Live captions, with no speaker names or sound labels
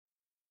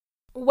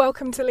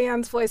Welcome to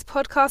Leanne's Voice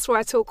podcast, where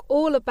I talk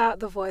all about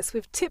the voice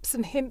with tips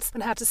and hints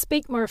on how to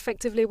speak more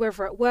effectively,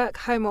 whether at work,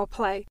 home, or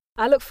play.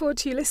 I look forward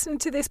to you listening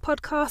to this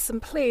podcast, and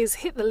please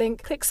hit the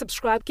link, click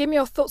subscribe, give me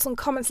your thoughts and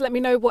comments, let me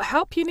know what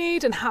help you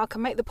need and how I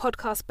can make the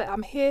podcast better.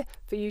 I'm here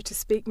for you to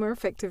speak more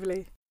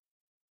effectively.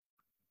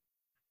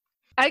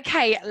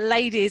 Okay,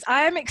 ladies,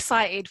 I am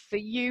excited for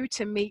you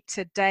to meet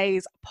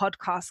today's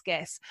podcast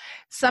guest.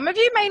 Some of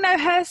you may know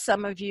her,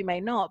 some of you may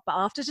not, but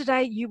after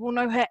today, you will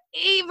know her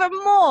even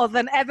more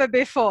than ever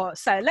before.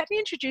 So let me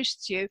introduce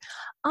to you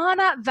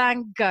Anna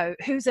Van Gogh,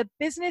 who's a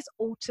business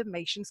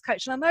automations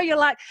coach. And I know you're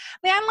like,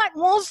 Leanne,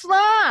 what's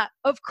that?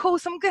 Of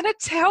course, I'm going to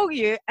tell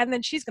you, and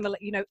then she's going to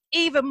let you know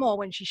even more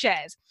when she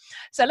shares.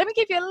 So let me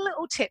give you a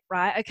little tip,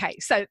 right? Okay,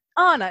 so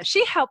Anna,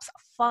 she helps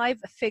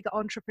 5-figure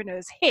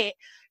entrepreneurs hit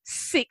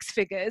 6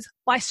 figures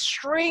by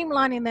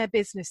streamlining their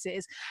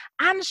businesses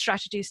and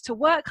strategies to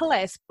work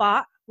less,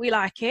 but we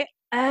like it,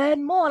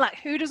 earn more. Like,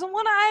 who doesn't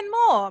want to earn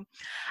more?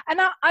 And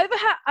now, over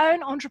her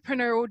own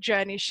entrepreneurial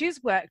journey,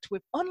 she's worked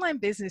with online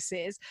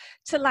businesses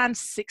to land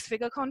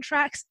 6-figure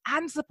contracts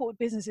and support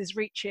businesses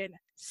reaching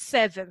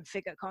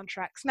 7-figure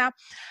contracts. Now,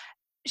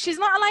 she's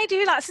not a lady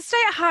who likes to stay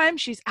at home.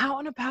 She's out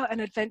and about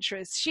and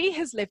adventurous. She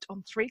has lived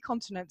on 3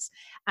 continents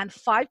and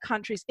 5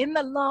 countries in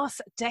the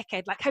last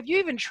decade. Like, have you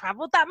even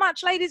traveled that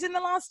much, ladies, in the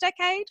last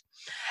decade?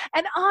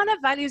 And Anna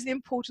values the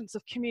importance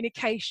of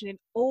communication in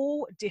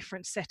all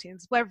different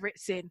settings, whether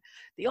it's in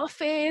the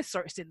office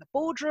or it's in the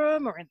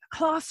boardroom or in the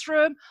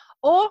classroom,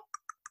 or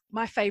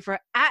my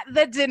favorite, at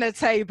the dinner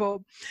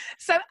table.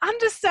 So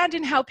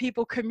understanding how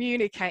people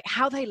communicate,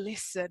 how they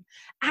listen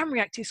and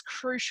react is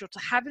crucial to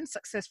having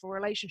successful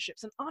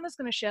relationships. And Anna's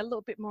going to share a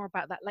little bit more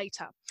about that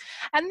later.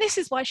 And this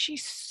is why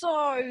she's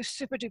so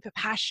super duper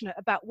passionate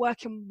about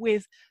working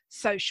with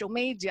social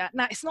media.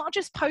 Now, it's not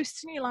just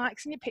posting your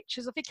likes and your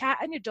pictures of your cat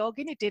and your dog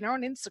and your dinner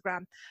on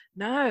Instagram.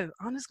 No,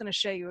 Anna's going to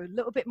show you a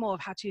little bit more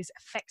of how to use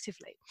it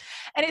effectively.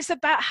 And it's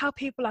about how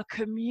people are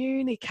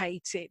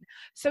communicating.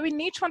 So we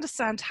need to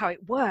understand how it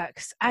works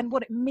and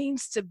what it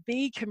means to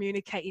be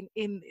communicating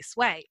in this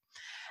way.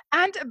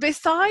 And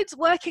besides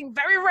working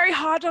very, very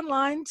hard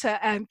online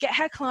to get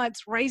her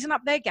clients raising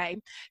up their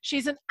game, she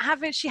has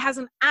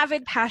an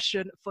avid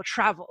passion for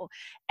travel,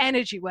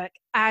 energy work,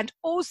 and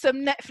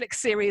awesome Netflix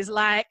series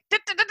like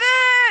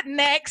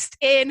Next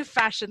in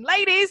Fashion.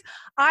 Ladies,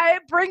 I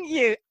bring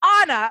you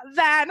Anna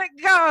Van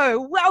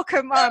Gogh.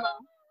 Welcome, Anna.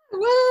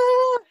 Woo!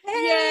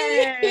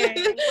 Hey!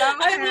 Yay.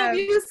 I love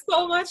you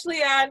so much,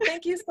 Leanne.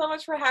 Thank you so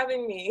much for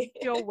having me.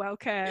 You're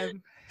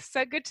welcome.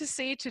 So good to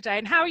see you today.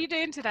 And how are you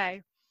doing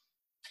today?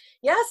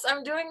 Yes,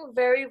 I'm doing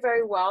very,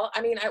 very well.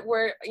 I mean,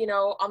 we're,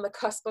 on the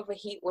cusp of a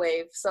heat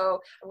wave. So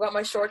I've got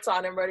my shorts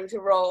on and ready to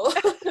roll.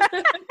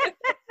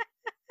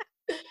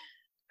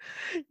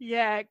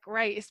 Yeah,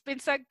 great. It's been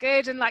so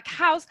good. And like,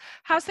 how's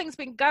things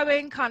been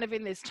going kind of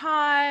in this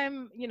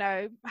time?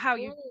 How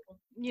you,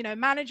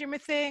 managing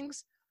with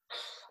things?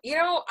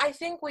 I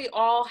think we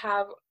all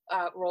have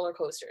roller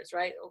coasters,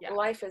 right? Yeah.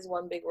 Life is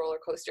one big roller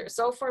coaster.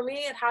 So for me,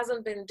 it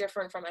hasn't been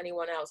different from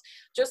anyone else.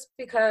 Just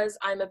because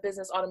I'm a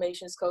business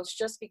automations coach,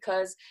 just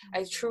because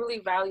I truly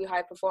value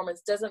high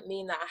performance doesn't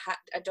mean that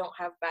I don't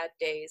have bad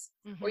days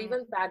or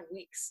even bad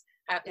weeks.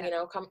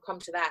 Come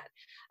to that.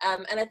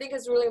 And I think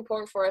it's really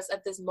important for us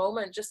at this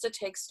moment just to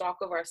take stock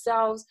of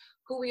ourselves,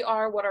 who we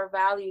are, what our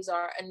values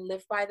are, and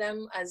live by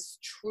them as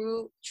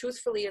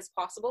truthfully as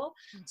possible,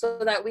 so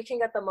that we can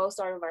get the most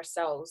out of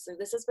ourselves. And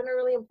this has been a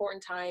really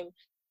important time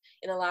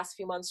in the last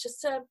few months,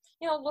 just to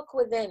look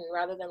within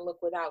rather than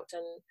look without.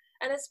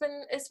 And it's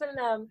been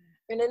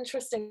an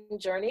interesting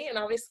journey, and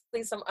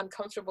obviously some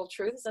uncomfortable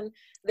truths, and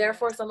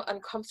therefore some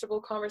uncomfortable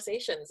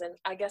conversations. And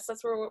I guess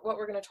that's what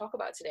we're going to talk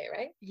about today,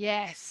 right?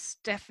 Yes,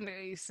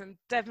 definitely.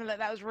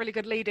 That was really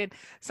good lead in.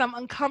 Some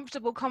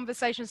uncomfortable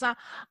conversations. Now,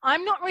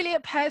 I'm not really a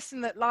person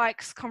that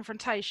likes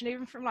confrontation,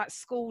 even from like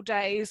school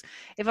days.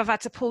 If I've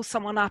had to pull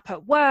someone up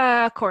at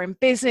work or in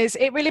business,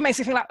 it really makes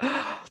me feel like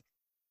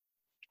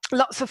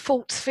lots of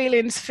thoughts,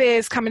 feelings,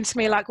 fears coming to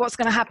me, like what's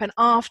going to happen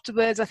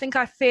afterwards. I think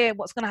I fear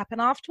what's going to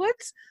happen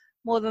afterwards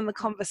more than the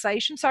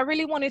conversation. So I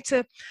really wanted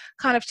to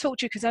kind of talk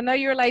to you, because I know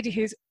you're a lady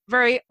who's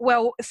very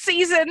well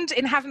seasoned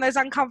in having those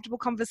uncomfortable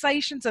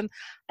conversations and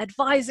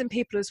advising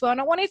people as well.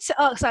 And I wanted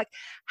to ask, like,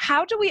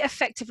 how do we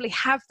effectively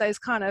have those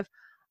kind of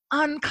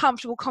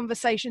uncomfortable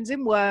conversations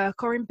in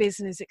work or in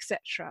business,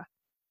 etc.?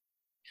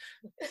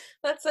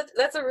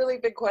 That's a really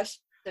big question.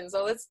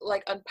 So let's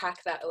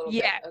unpack that a little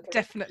bit. Yeah, okay?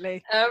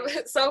 Definitely.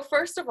 So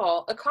first of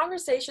all, a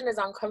conversation is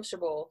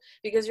uncomfortable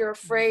because you're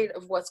afraid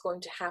of what's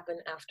going to happen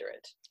after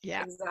it.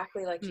 Yeah.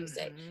 Exactly like you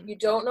say. You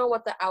don't know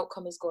what the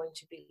outcome is going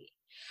to be.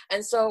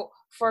 And so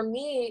for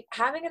me,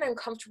 having an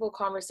uncomfortable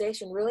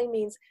conversation really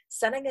means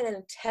setting an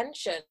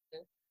intention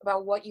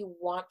about what you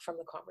want from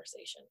the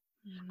conversation.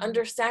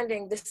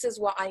 Understanding this is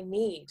what I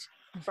need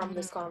from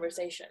this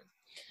conversation.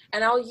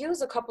 And I'll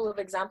use a couple of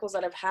examples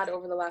that I've had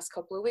over the last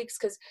couple of weeks,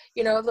 because,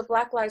 the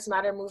Black Lives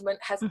Matter movement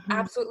has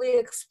absolutely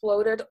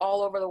exploded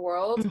all over the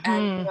world.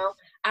 And,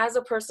 as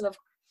a person of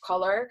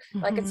color,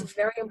 like, it's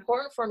very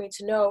important for me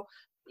to know,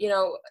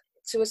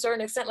 to a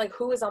certain extent, like,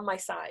 who is on my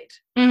side,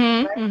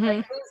 Mm-hmm. right? Mm-hmm.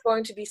 Like, who's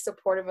going to be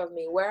supportive of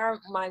me? Where are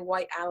my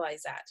white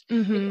allies at?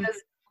 Mm-hmm.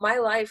 Because my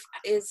life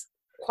is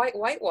quite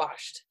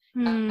whitewashed.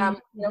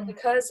 Mm-hmm.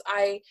 Because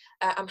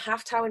I'm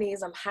half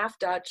Taiwanese, I'm half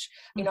Dutch.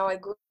 I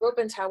grew up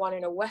in Taiwan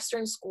in a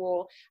Western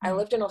school. I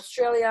lived in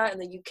Australia, in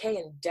the UK,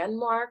 and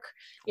Denmark.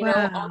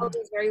 Wow. All of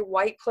these very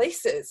white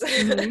places.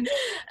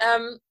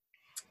 Mm-hmm.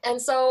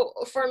 And so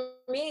for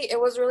me, it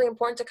was really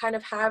important to kind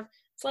of have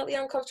slightly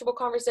uncomfortable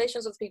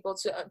conversations with people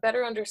to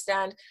better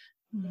understand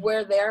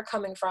where they're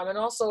coming from, and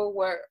also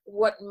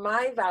what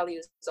my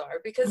values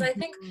are, because I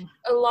think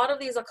a lot of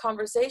these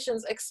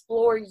conversations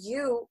explore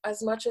you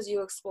as much as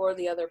you explore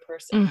the other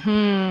person.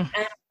 Mm-hmm.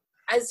 And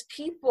as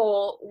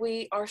people,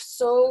 we are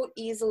so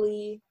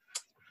easily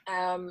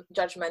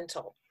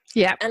judgmental.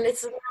 Yeah. And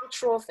it's a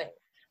natural thing.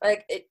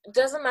 Like, it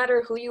doesn't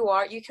matter who you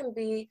are. You can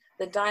be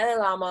the Dalai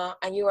Lama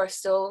and you are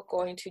still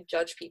going to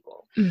judge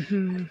people.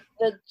 Mm-hmm.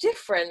 The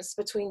difference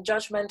between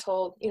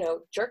judgmental,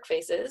 jerk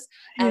faces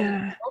and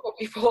normal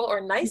people or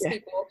nice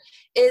people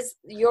is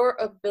your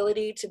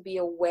ability to be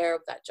aware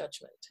of that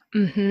judgment.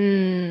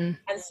 Mm-hmm.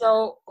 And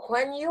so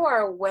when you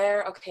are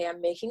aware, okay, I'm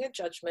making a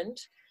judgment.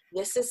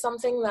 This is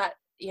something that,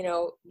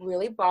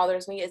 really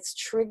bothers me. It's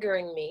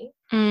triggering me.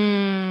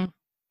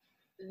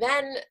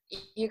 Then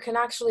you can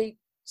actually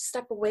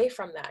step away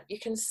from that. You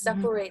can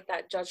separate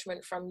that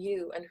judgment from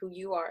you and who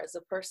you are as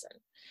a person.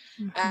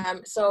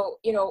 So,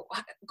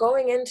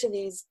 going into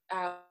these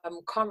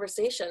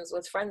conversations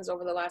with friends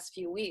over the last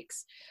few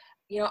weeks,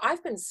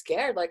 I've been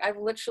scared. Like, I've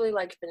literally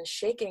been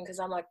shaking because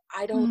I'm like,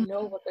 I don't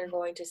know what they're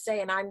going to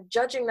say. And I'm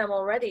judging them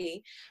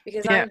already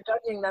because I'm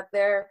judging that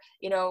they're,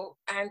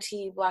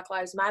 anti-Black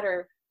Lives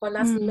Matter, when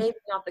that's maybe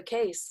not the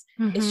case.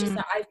 It's just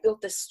that I've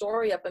built this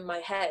story up in my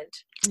head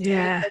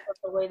because of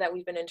the way that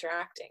we've been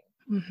interacting.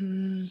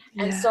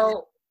 And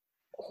so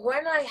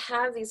when I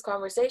have these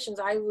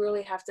conversations, I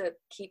really have to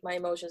keep my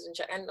emotions in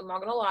check. And I'm not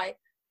going to lie, it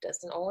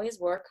doesn't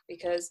always work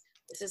because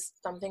this is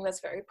something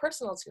that's very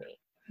personal to me,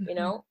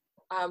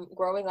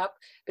 growing up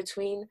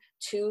between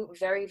two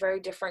very, very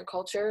different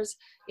cultures,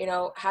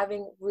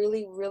 having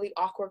really, really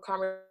awkward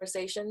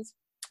conversations.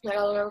 Like,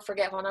 I'll never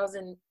forget when I was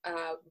in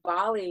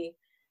Bali.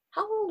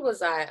 How old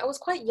was I? I was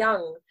quite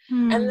young.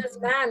 And this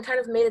man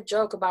kind of made a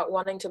joke about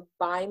wanting to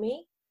buy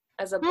me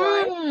as a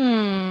bride.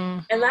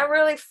 And that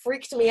really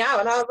freaked me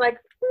out. And I was like,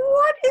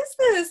 what is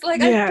this?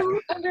 Like, I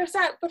don't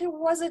understand. But it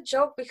was a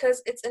joke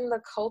because it's in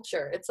the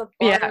culture. It's a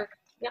barter,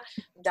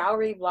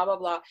 dowry, blah, blah,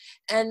 blah.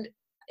 And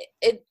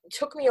it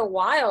took me a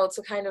while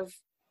to kind of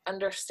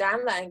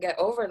understand that and get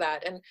over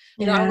that. And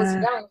I was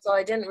young, so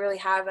I didn't really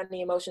have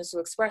any emotions to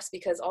express,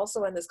 because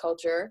also in this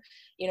culture,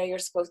 you're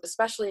supposed,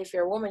 especially if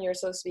you're a woman, you're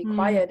supposed to be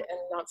quiet and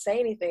not say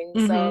anything.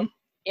 So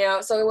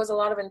so it was a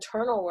lot of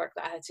internal work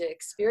that I had to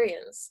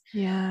experience.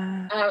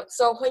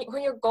 So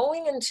when you're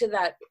going into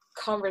that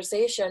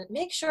conversation,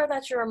 make sure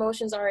that your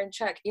emotions are in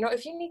check.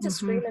 If you need to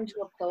scream into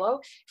a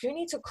pillow, if you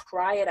need to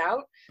cry it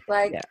out,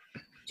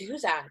 do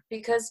that,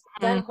 because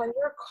then when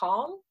you're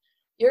calm,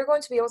 you're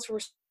going to be able to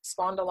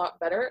respond a lot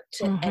better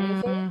to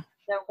anything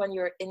than when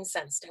you're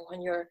incensed and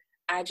when you're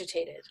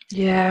agitated.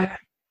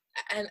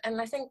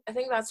 And I think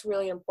that's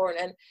really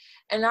important.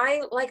 And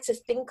I like to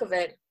think of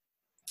it,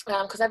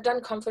 because I've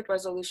done conflict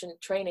resolution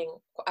training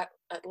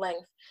at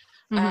length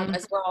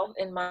as well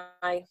in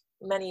my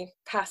many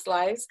past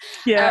lives.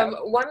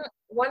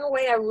 One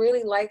way I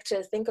really like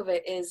to think of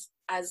it is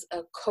as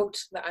a coat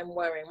that I'm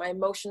wearing. My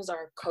emotions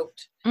are a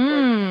coat.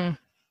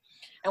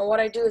 And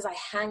what I do is I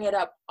hang it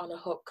up on a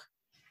hook.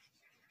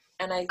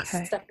 And I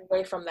step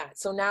away from that.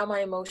 So now my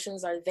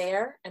emotions are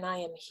there and I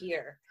am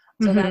here.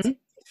 So that's the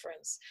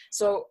difference.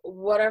 So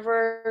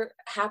whatever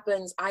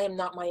happens, I am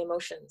not my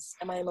emotions,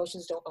 and my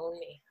emotions don't own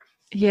me.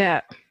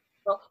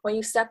 So when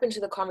you step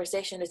into the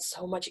conversation, it's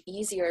so much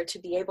easier to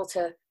be able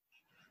to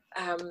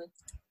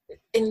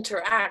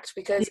interact,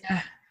 because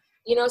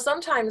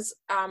sometimes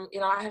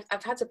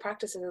I've had to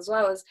practice it as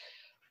well, is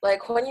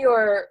like when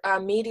you're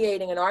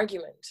mediating an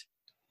argument,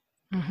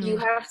 you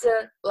have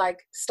to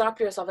stop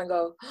yourself and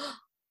go,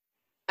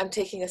 I'm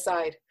taking a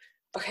side.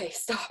 Okay,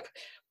 stop.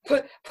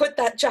 Put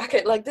that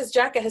jacket, this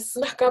jacket has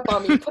snuck up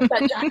on me. Put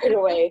that jacket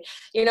away,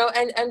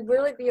 and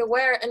really be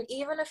aware. And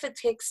even if it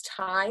takes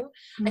time,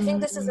 I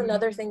think this is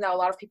another thing that a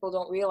lot of people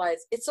don't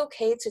realize. It's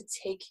okay to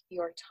take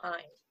your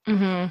time.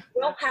 You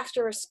don't have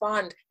to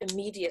respond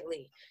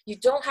immediately. You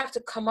don't have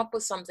to come up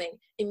with something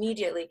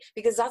immediately,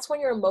 because that's when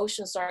your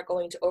emotions start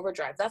going to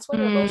overdrive. That's when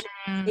your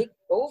emotions take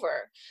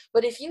over.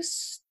 But if you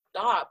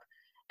stop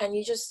and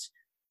you just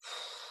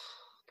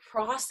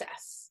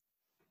process,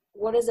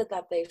 what is it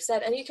that they've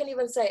said? And you can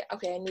even say,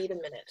 okay, I need a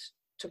minute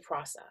to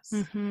process.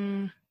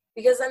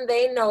 Because then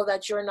they know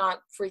that you're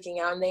not freaking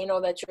out, and they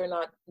know that you're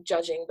not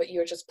judging, but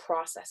you're just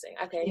processing.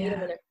 Okay, I need a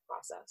minute to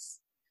process.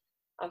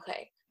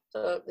 Okay,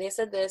 so they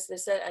said this,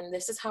 and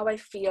this is how I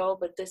feel,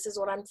 but this is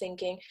what I'm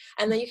thinking.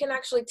 And then you can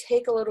actually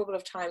take a little bit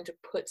of time to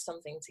put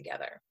something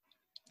together.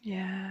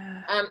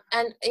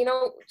 And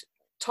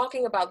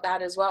talking about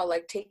that as well,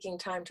 like taking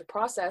time to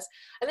process,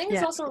 I think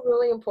it's Yeah. also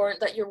really important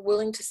that you're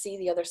willing to see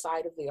the other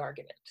side of the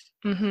argument.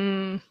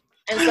 Mm-hmm.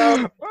 And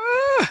so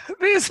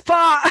This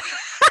part.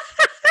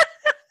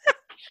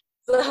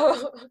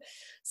 so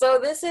so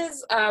this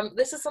is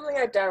something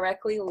I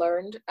directly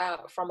learned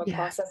from a Yeah.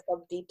 process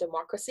called Deep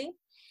Democracy.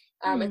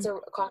 It's a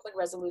conflict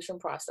resolution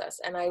process,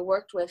 and I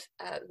worked with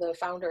the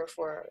founder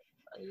for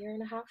a year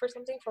and a half or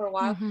something, for a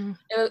while. Mm-hmm.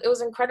 It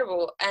was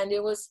incredible, and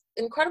it was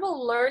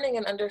incredible learning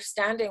and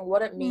understanding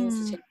what it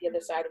means to take the other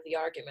side of the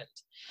argument.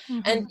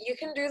 Mm-hmm. And you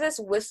can do this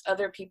with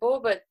other people,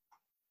 but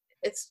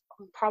it's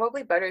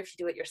probably better if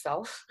you do it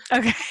yourself.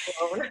 Okay.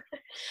 Alone.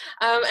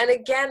 And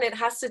again, it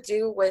has to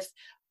do with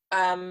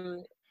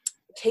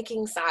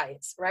taking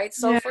sides, right?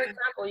 So, for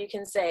example, you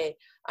can say,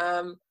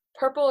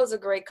 purple is a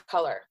great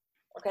color.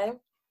 Okay,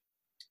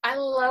 I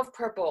love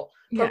purple.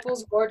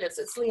 Purple's gorgeous.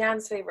 It's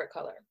Leanne's favorite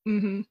color.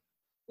 Mm-hmm.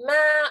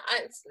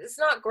 It's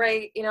not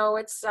great. You know,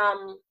 it's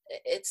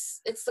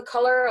the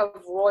color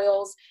of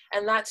royals,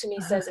 and that to me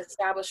says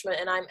establishment,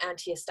 and I'm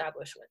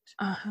anti-establishment.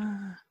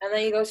 And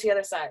then you go to the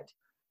other side.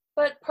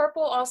 But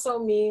purple also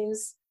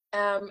means,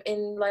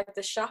 in like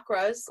the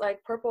chakras,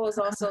 like purple is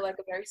also like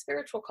a very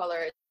spiritual color.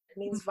 It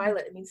means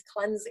violet. It means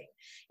cleansing.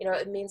 You know,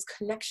 it means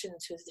connection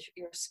to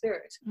your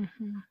spirit.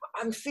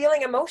 I'm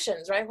feeling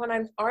emotions, right, when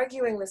I'm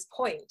arguing this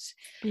point.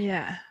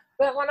 Yeah.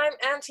 But when I'm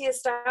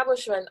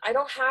anti-establishment, I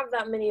don't have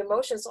that many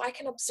emotions, so I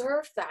can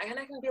observe that, and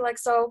I can be like,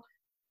 so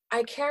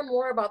I care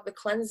more about the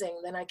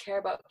cleansing than I care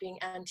about being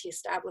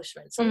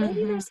anti-establishment. So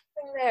maybe there's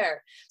something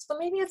there. So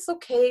maybe it's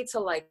okay to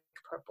like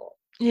purple.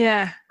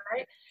 Yeah.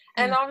 Right?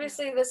 And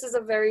obviously this is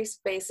a very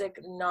basic,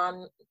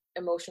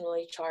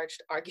 non-emotionally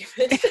charged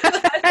argument.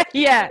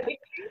 Yeah.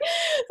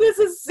 This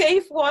is a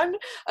safe one.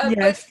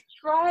 Yes.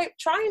 But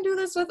try and do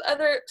this with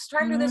other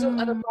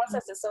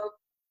processes. So,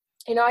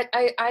 you know,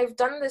 I've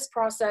done this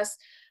process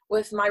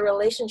with my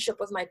relationship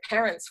with my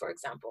parents, for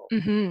example.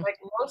 Like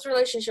most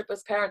relationship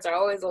with parents are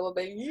always a little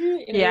bit,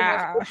 you know, you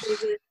have good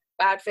phases,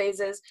 bad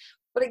phases.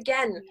 But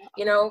again,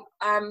 you know,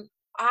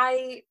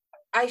 I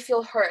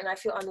feel hurt and I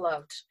feel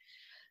unloved.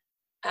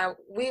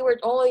 We were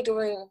only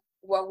doing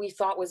what we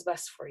thought was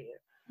best for you.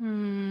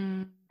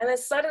 And then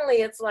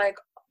suddenly it's like,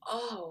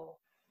 oh,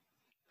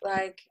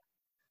 like,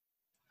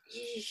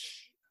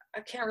 I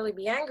can't really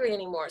be angry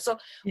anymore. So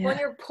when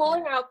you're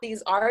pulling out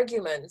these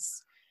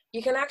arguments,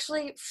 you can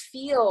actually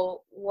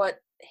feel what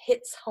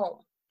hits home.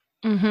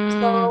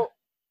 So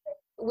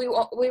we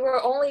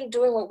were only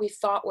doing what we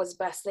thought was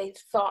best. They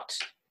thought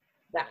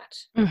that.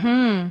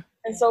 And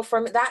so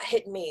from that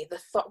hit me,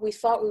 we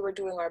thought we were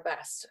doing our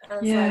best. And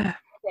it's like,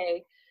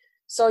 okay,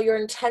 so your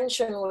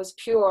intention was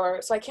pure.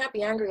 So I can't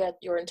be angry at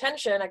your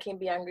intention. I can't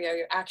be angry at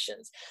your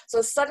actions.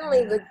 So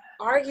suddenly the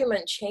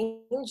argument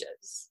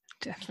changes.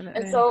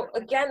 Definitely. And so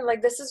again,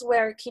 like this is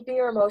where keeping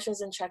your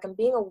emotions in check and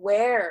being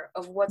aware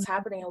of what's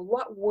happening and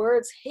what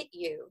words hit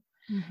you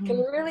can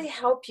really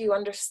help you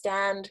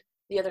understand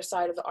the other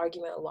side of the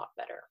argument a lot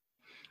better.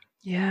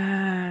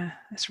 Yeah,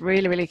 that's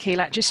really, really key.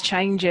 Like just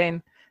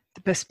changing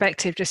the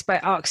perspective just by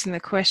asking the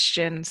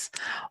questions.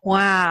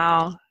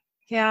 Wow.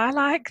 Yeah, I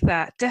like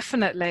that.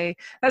 Definitely.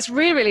 That's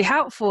really, really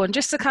helpful. And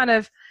just to kind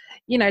of,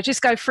 you know,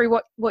 just go through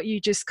what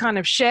you just kind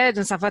of shared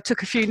and stuff. I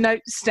took a few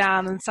notes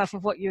down and stuff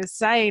of what you were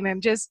saying,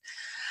 and just,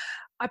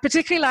 I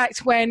particularly liked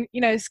when,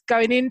 you know,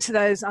 going into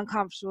those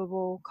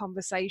uncomfortable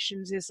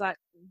conversations is like,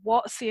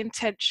 what's the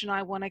intention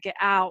I want to get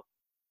out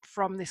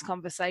from this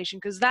conversation?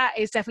 Because that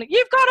is definitely,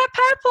 you've got a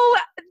purple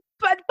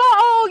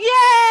bottle,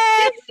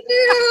 yay!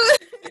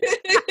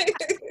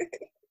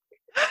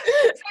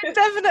 So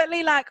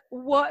definitely, like,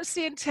 what's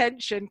the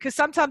intention? Because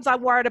sometimes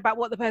I'm worried about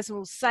what the person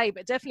will say,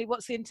 but definitely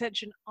what's the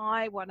intention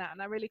I want out?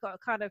 And I really got to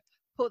kind of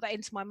put that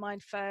into my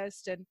mind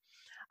first. And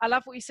I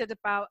love what you said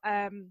about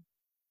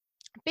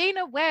being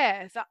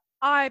aware that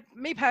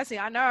me personally,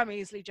 I know I'm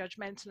easily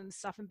judgmental and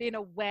stuff, and being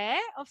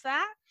aware of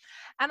that.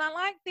 And I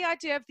like the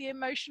idea of the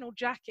emotional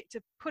jacket,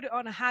 to put it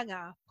on a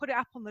hanger, put it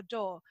up on the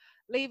door,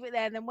 leave it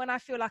there. And then when I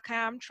feel like I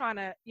am trying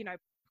to, you know,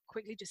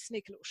 quickly just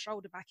sneak a little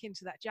shoulder back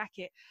into that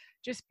jacket,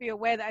 just be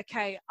aware that,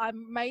 okay,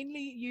 I'm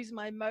mainly using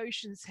my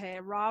emotions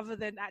here rather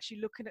than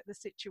actually looking at the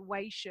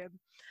situation.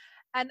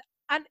 And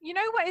you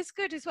know what is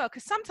good as well,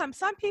 because sometimes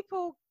some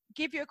people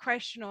give you a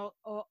question or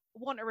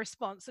want a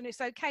response, and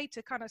it's okay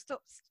to kind of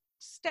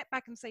step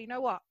back and say, you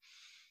know what,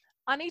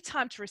 I need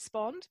time to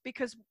respond,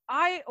 because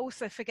I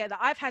also forget that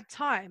I've had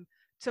time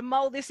to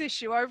mull this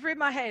issue over in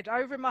my head,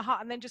 over in my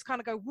heart, and then just kind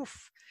of go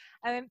woof,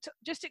 and then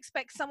just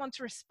expect someone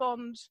to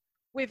respond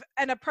with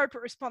an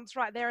appropriate response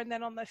right there and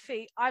then on their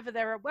feet. Either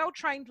they're a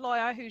well-trained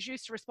lawyer who's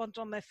used to respond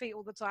on their feet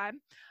all the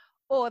time,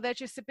 or they're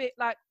just a bit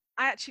like,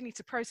 I actually need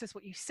to process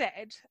what you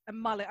said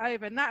and mull it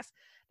over. And that's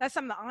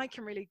something that I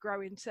can really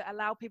grow into,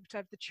 allow people to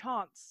have the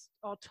chance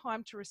or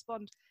time to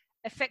respond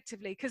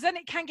effectively, because then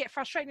it can get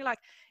frustrating. You're like,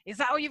 is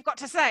that all you've got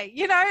to say?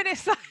 You know, and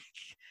it's like,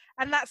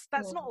 and that's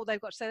not all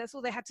they've got to say. That's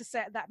all they had to say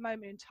at that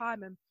moment in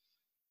time.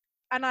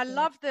 And I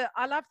love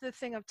the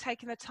thing of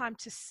taking the time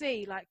to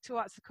see, like, to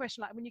ask the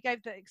question, like when you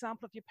gave the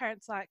example of your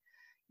parents, like,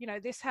 you know,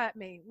 this hurt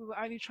me. We were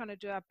only trying to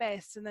do our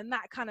best. And then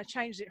that kind of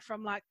changed it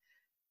from like,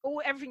 oh,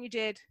 everything you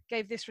did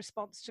gave this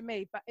response to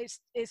me. But it's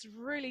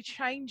really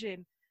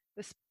changing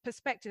this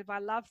perspective. I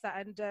love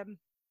that. And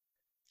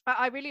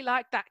I really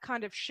like that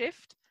kind of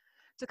shift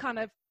to kind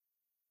of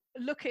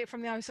look at it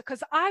from the other side.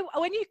 Because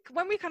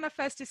when we kind of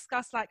first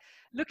discussed like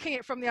looking at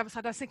it from the other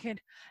side, I was thinking,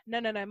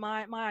 no,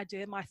 my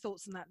idea, my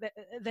thoughts on that,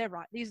 they're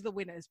right. These are the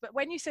winners. But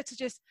when you said to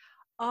just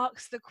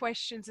ask the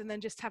questions and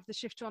then just have the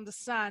shift to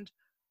understand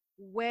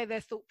where their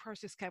thought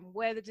process came,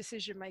 where the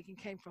decision making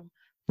came from,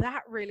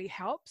 that really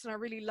helps. And I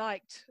really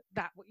liked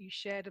that, what you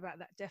shared about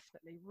that.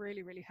 Definitely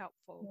really, really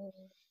helpful.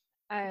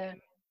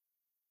 And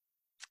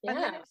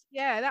then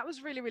that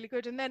was really, really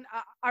good. And then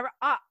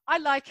I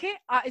like it.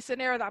 It's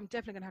an area that I'm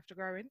definitely going to have to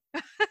grow in.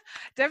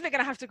 Definitely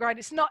going to have to grow in.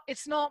 It's not,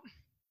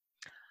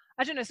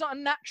 I don't know, it's not a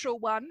natural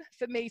one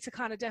for me to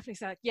kind of definitely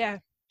say, like, yeah,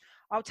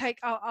 I'll try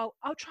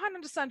and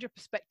understand your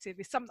perspective.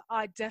 It's something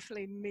I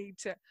definitely need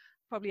to,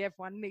 probably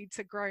everyone need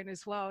to grow in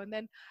as well. And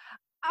then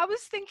I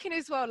was thinking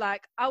as well,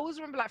 like, I always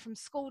remember like from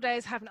school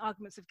days having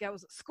arguments with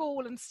girls at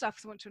school and stuff.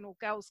 So I went to an all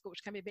girls school,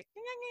 which can be a bit,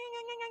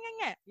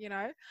 you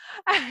know.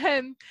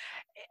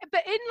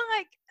 But in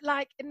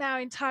like now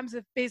in times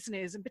of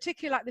business, and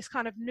particularly like this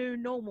kind of new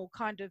normal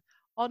kind of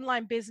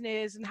online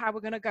business and how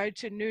we're going to go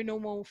to new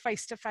normal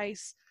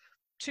face-to-face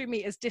 2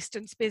 meters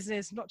distance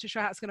business, not too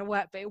sure how it's going to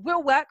work, but it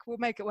will work. We'll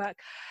make it work.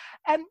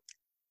 And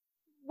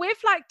with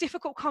like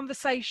difficult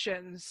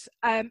conversations,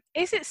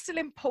 is it still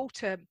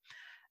important,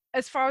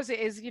 as far as it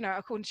is, you know,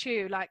 according to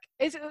you, like,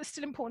 is it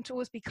still important to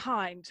always be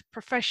kind,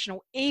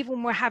 professional, even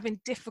when we're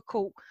having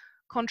difficult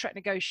contract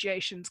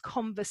negotiations,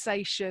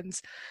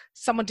 conversations,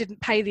 someone didn't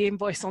pay the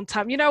invoice on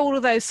time, you know, all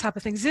of those type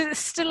of things? Is it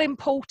still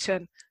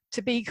important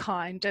to be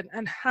kind,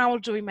 and how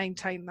do we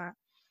maintain that?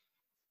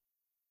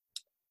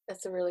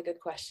 That's a really good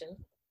question.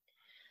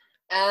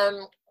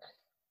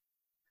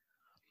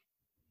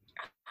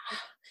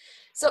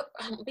 So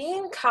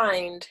being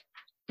kind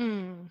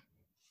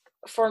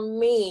for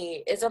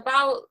me is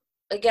about,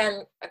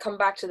 again, I come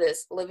back to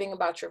this, living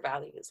about your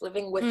values,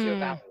 living with your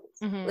values,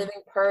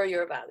 living per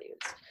your values.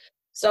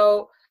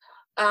 So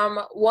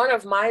one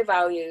of my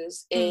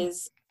values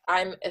is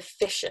I'm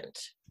efficient.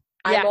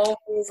 I'm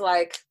always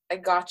like, I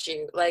got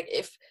you. Like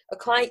if a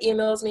client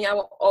emails me, I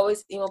will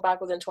always email back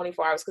within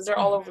 24 hours because they're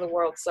all over the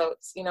world. So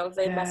it's, you know, if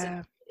they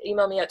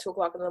email me at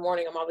 2:00 in the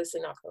morning, I'm obviously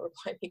not going to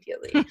reply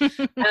immediately.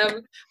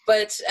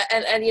 But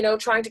you know,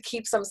 trying to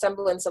keep some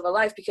semblance of a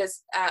life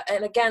because,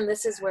 and again,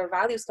 this is where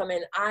values come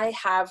in. I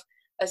have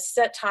a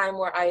set time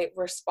where I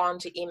respond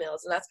to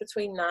emails, and that's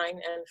between 9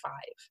 and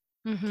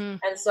 5.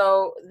 And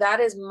so that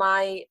is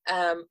my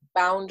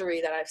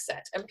boundary that I've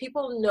set, and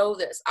people know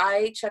this.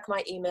 I check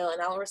my email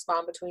and I'll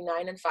respond between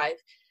 9 and 5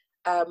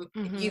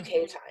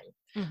 UK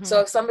time. So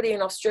if somebody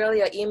in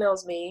Australia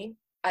emails me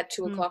at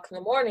 2:00 in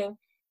the morning,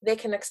 they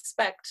can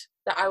expect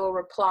that I will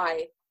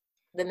reply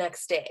the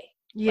next day.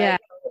 Right?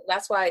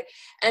 That's why,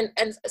 and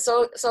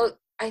so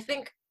I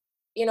think,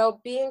 you know,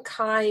 being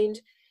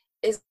kind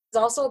is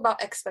also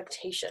about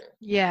expectation.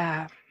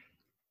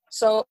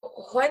 So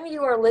when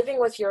you are living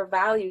with your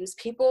values,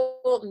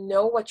 people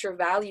know what your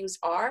values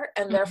are,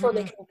 and therefore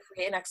they can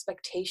create an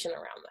expectation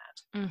around that.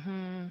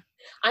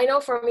 I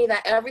know for me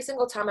that every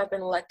single time I've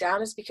been let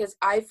down is because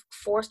I've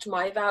forced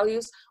my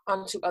values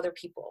onto other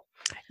people.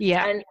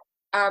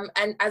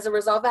 And as a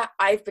result of that,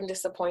 I've been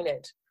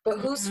disappointed. But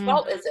whose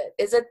fault is it?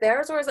 Is it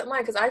theirs or is it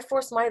mine? Because I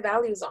forced my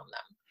values on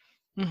them.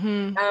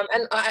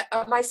 And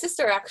my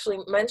sister actually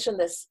mentioned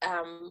this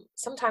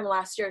sometime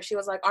last year. She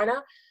was like,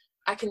 Arna,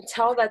 I can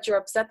tell that you're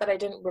upset that I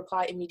didn't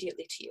reply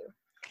immediately to you.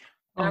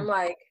 And I'm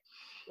like,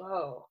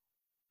 whoa.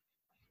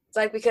 It's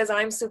like, because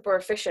I'm super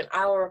efficient,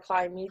 I will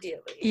reply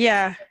immediately.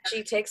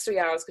 She takes 3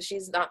 hours because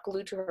she's not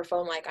glued to her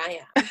phone like I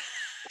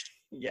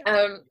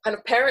am. And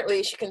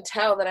apparently she can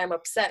tell that I'm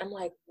upset. I'm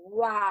like,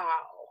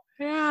 wow.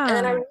 And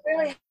then I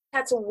really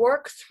had to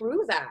work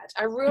through that.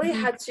 I really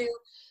had to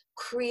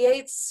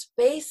create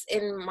space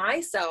in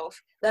myself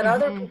that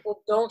other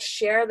people don't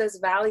share this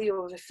value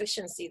of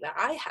efficiency that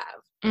I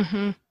have.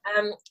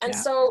 And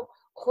so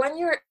when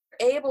you're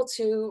able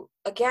to,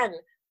 again,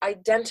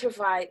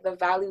 identify the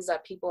values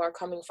that people are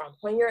coming from,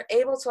 when you're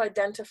able to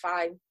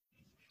identify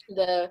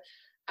the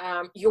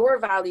your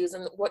values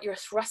and what you're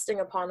thrusting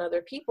upon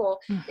other people,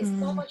 it's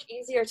so much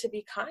easier to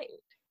be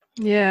kind.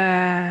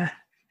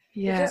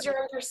 Because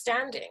you're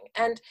understanding.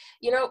 And,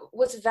 you know,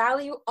 with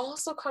value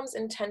also comes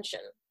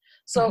intention.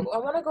 So I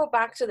want to go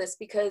back to this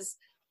because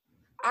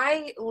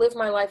I live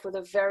my life with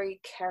a very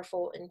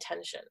careful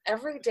intention.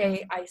 Every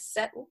day I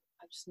set,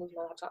 I just moved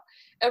my laptop.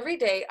 Every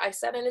day I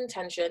set an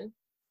intention.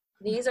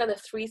 These are the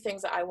 3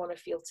 things that I want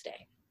to feel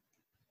today.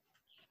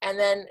 And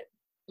then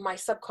my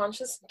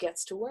subconscious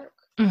gets to work.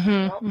 You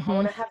know, I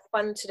want to have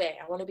fun today.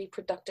 I want to be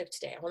productive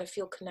today. I want to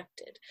feel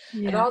connected.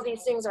 And all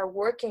these things are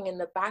working in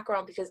the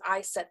background because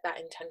I set that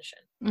intention.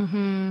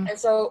 And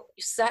so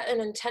you set an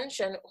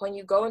intention when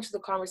you go into the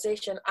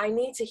conversation. I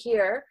need to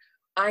hear,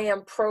 I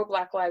am pro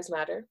Black Lives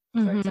Matter,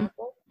 for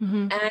example,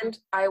 and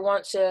I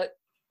want to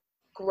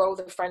grow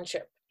the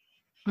friendship.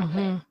 Okay,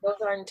 Mm-hmm. those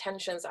are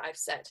intentions I've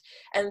set,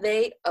 and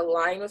they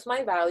align with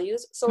my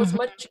values. So it's Mm-hmm.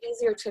 much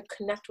easier to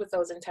connect with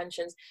those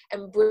intentions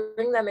and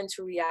bring them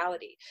into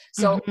reality.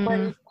 So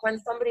Mm-hmm.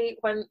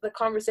 when the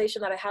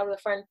conversation that I had with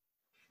a friend,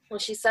 when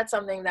she said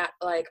something that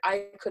like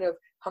I could have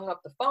hung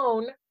up the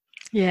phone, my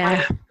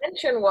Yeah.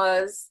 intention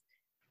was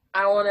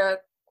I want to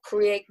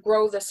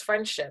grow this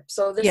friendship.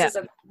 So this Yeah. is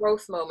a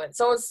growth moment.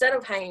 So instead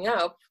of hanging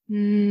up,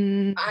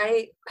 Mm.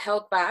 I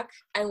held back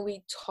and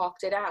we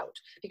talked it out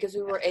because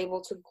we were able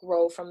to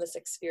grow from this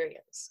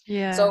experience.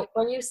 Yeah. So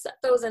when you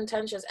set those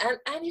intentions,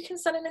 and you can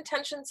set an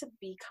intention to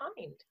be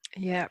kind.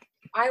 Yeah.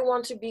 I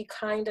want to be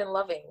kind and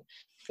loving.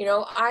 You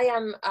know,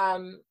 I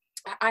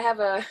have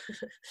a,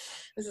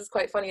 this is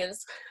quite funny.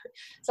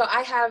 So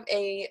I have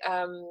a,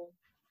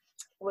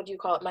 what do you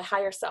call it? My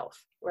higher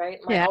self, right?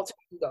 My Yeah. alter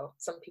ego,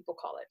 some people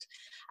call it.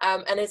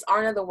 And it's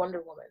Arna the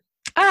Wonder Woman.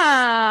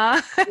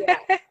 Ah.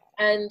 Yeah.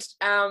 And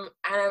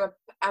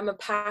I'm a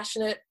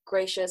passionate,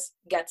 gracious,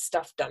 get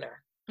stuff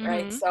doneer,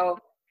 right? Mm-hmm. So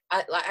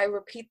I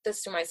repeat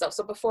this to myself.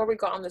 So before we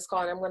got on this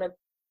call, and I'm going to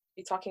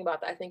be talking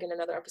about that, I think, in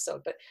another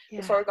episode, but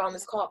Yeah. before we got on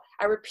this call,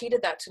 I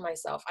repeated that to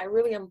myself. I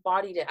really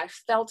embodied it. I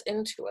felt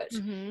into it,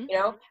 Mm-hmm. you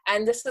know?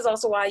 And this is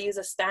also why I use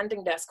a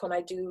standing desk when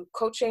I do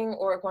coaching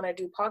or when I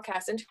do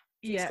podcast interviews,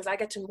 Yeah. because I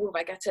get to move,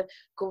 I get to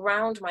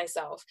ground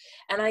myself,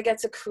 and I get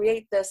to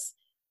create this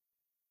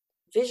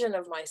vision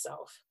of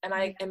myself, and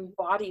I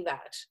embody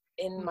that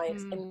in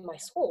my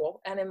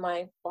soul and in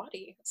my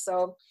body.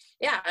 So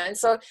yeah, and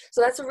so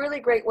that's a really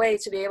great way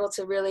to be able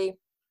to really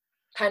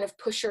kind of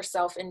push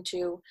yourself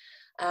into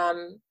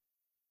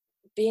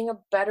being a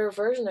better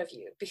version of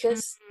you,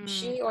 because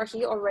she or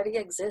he already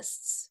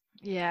exists.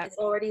 Yeah. It's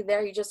already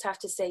there. You just have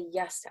to say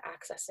yes to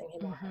accessing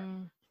him or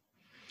her.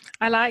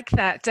 I like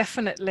that,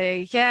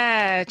 definitely.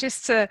 Yeah,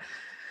 just to,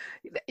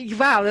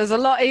 wow, there's a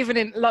lot even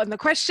in the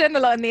question, a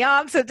lot in the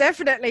answer,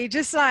 definitely.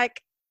 Just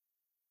like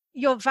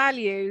your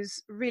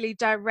values really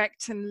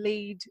direct and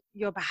lead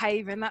your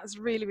behavior, and that's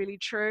really, really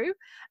true.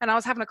 And I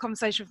was having a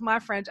conversation with my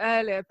friend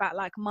earlier about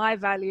like my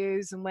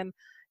values, and when,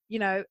 you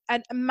know,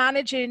 and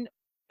managing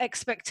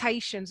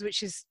expectations,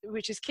 which is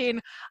key.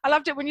 And I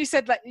loved it when you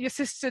said like your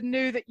sister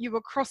knew that you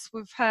were cross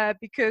with her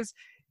because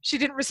she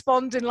didn't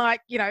respond in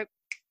like, you know,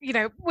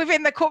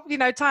 within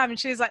the time, and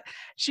she was like,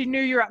 she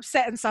knew you're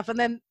upset and stuff, and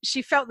then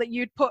she felt that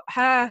you'd put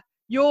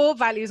your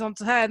values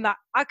onto her, and that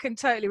I can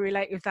totally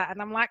relate with that.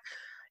 And I'm like,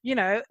 you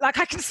know, like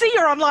I can see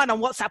you're online on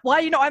WhatsApp. Why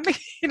are you not? I mean,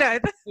 you know.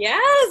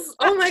 Yes.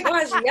 Oh my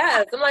gosh.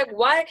 Yes. I'm like,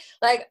 why?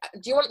 Like,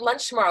 do you want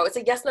lunch tomorrow? It's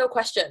a yes, no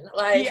question.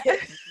 Like, Yeah.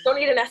 don't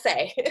need an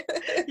essay.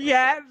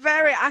 Yeah,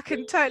 very. I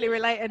can totally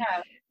relate. And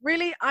Yeah.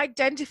 really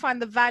identifying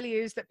the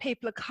values that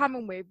people are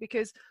coming with,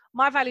 because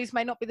my values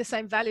may not be the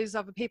same values as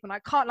other people, and I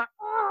can't like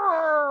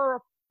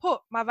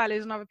put my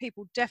values on other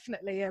people,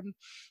 definitely.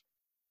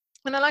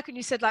 And I like what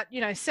you said, like, you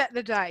know, set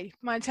the day.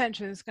 My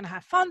intention is going to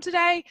have fun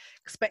today,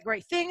 expect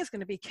great things,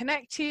 going to be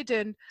connected,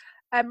 and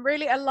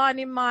really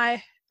aligning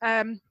my,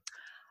 I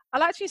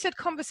liked when you said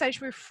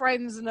conversation with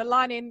friends and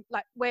aligning,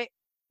 like,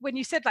 when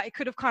you said like it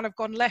could have kind of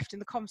gone left in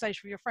the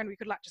conversation with your friend, we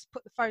could like just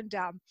put the phone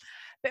down.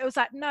 But it was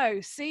like,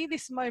 no, see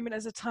this moment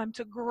as a time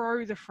to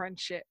grow the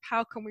friendship.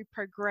 How can we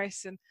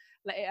progress and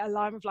let it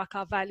align with like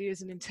our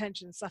values and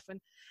intentions and stuff,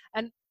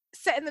 and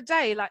setting the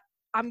day like,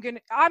 I'm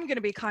gonna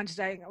be kind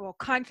today, or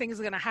kind things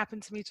are gonna happen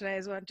to me today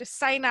as well. And just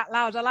saying that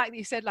loud. I like that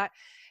you said like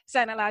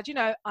saying out loud, you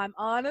know, I'm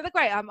Anna the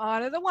Great, I'm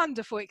Anna the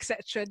Wonderful,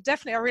 etc.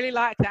 Definitely, I really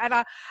like that. And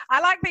I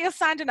like that you're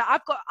standing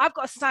up. I've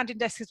got a standing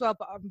desk as well,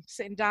 but I'm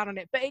sitting down on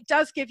it. But it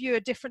does give you a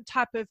different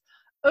type of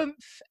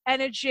oomph,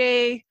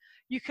 energy.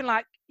 You can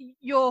like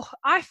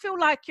I feel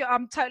like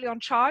I'm totally on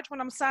charge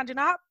when I'm standing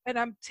up and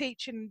I'm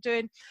teaching and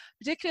doing,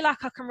 particularly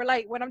like I can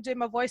relate when I'm doing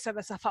my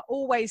voiceover stuff. I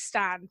always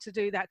stand to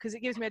do that because it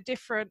gives me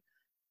a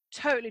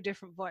totally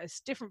different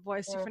voice, different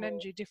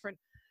energy, different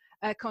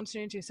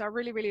continuity. So I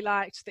really, really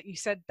liked that you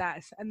said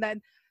that. And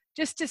then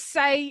just to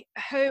say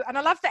and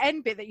I love the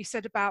end bit that you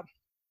said about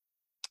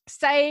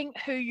saying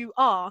who you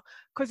are,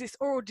 because it's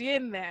already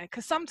in there.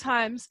 Because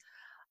sometimes,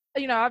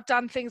 you know, I've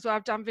done things where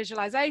I've done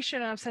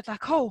visualization and I've said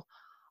like, oh,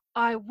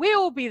 I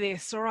will be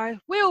this or I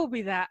will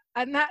be that.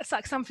 And that's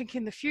like something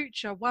in the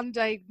future, one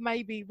day,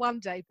 maybe one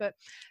day. But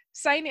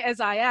saying it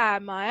as I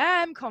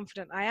am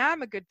confident, I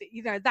am a good,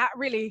 you know, that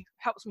really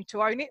helps me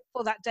to own it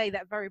for that day,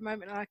 that very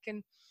moment. And I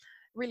can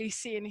really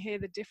see and hear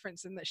the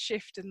difference and the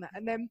shift in that.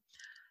 And then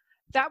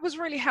that was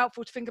really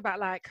helpful to think about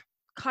like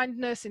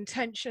kindness,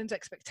 intentions,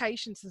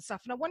 expectations and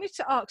stuff. And I wanted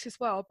to ask as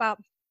well about,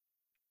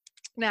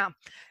 now,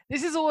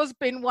 this has always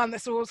been one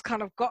that's always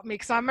kind of got me,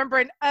 because I remember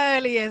in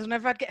early years,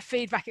 whenever I'd get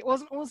feedback, it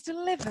wasn't always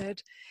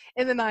delivered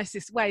in the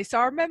nicest way. So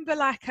I remember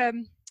like, I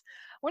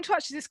want to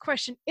ask you this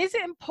question. Is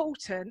it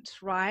important,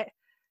 right,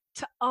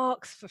 to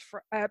ask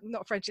for,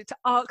 not friendship, to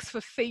ask for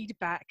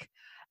feedback?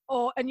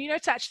 And, you know,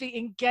 to actually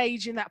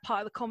engage in that part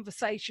of the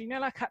conversation, you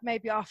know, like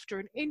maybe after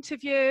an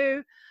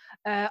interview,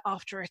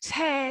 after a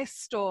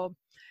test, or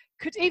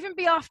could even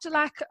be after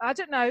like, I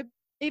don't know,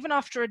 even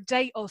after a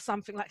date or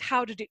something, like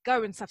how did it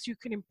go and stuff, so you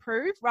can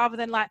improve rather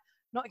than like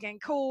not getting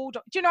called.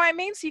 Do you know what I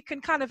mean? So you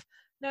can kind of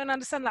No, and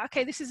understand that,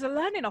 okay, this is a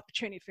learning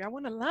opportunity for you. I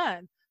want to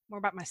learn more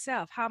about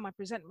myself. How am I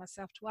presenting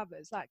myself to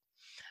others? Like,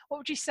 what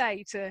would you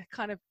say to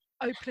kind of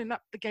opening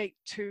up the gate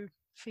to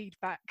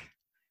feedback?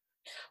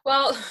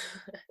 Well,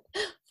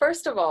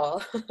 first of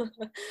all,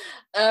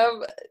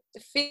 um,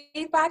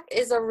 feedback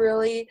is a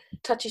really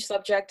touchy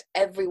subject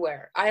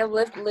everywhere. I have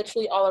lived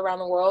literally all around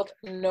the world.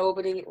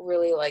 Nobody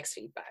really likes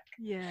feedback.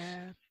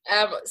 Yeah.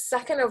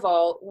 Second of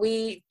all,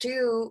 we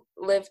do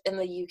live in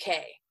the UK.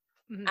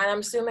 Mm-hmm. And I'm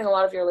assuming a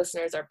lot of your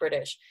listeners are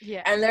British.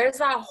 Yeah. And there's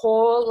that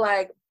whole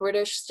like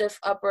British stiff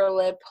upper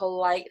lip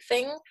polite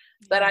thing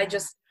that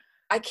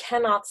I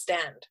cannot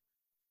stand.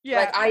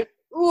 Yeah. Like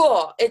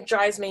it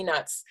drives me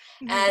nuts.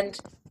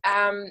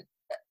 Mm-hmm.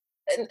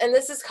 And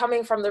this is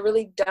coming from the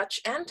really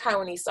Dutch and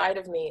Taiwanese side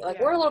of me. Like,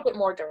 we're a little bit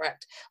more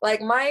direct. Like,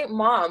 my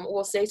mom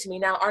will say to me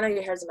now, Arna,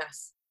 your hair's a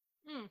mess.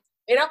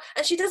 You know,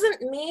 and she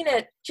doesn't mean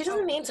it. She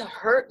doesn't mean to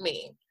hurt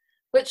me,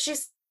 but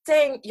she's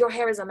saying your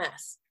hair is a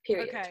mess,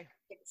 period. Okay.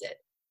 Fix it,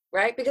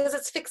 right? Because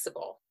it's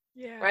fixable.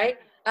 Yeah. Right.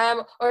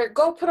 Or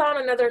go put on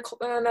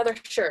another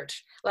shirt.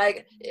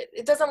 Like,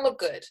 it doesn't look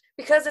good,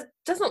 because it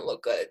doesn't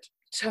look good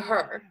to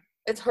her.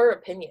 It's her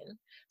opinion.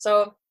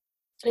 So,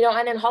 you know,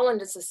 and in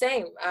Holland it's the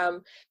same.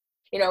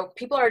 You know,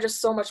 people are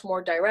just so much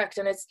more direct,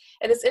 and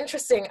it's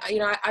interesting. You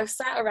know, I've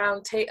sat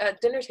around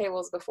dinner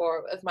tables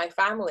before with my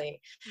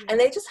family, and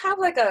they just have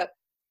like a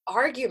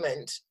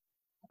argument,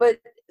 but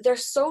they're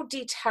so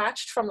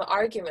detached from the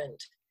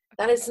argument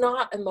that it's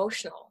not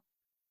emotional.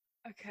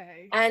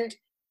 Okay.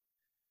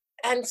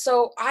 And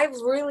so I've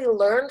really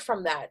learned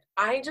from that.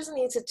 I just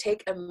need to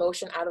take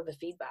emotion out of the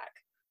feedback,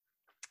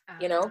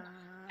 you know?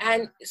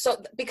 And so,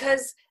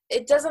 because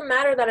it doesn't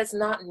matter that it's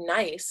not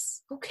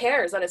nice. Who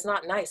cares that it's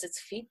not nice? It's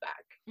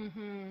feedback.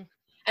 Mm-hmm.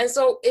 And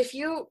so if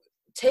you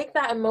take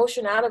that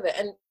emotion out of it,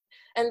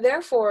 and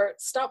therefore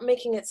stop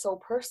making it so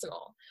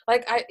personal.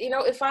 Like,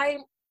 if I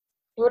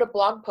wrote a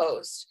blog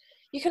post,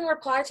 you can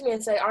reply to me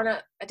and say,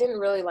 Arna, I didn't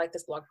really like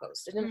this blog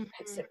post. It didn't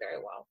sit very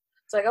well.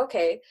 It's like,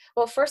 okay,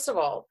 well, first of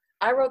all,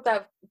 I wrote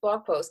that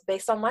blog post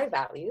based on my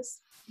values.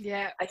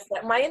 Yeah. I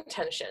set my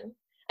intention,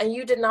 and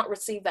you did not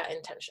receive that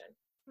intention.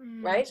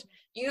 Right?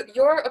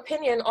 Your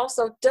opinion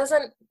also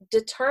doesn't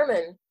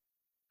determine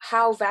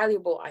how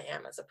valuable I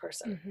am as a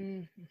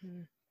person.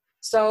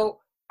 So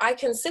I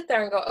can sit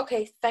there and go,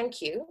 okay, thank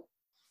you.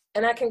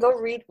 And I can go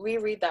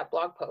reread that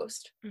blog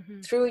post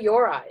through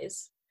your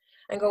eyes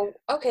and go,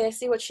 okay, I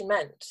see what she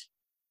meant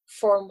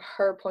from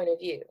her point of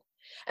view.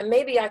 And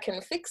maybe I can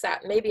fix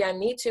that. Maybe I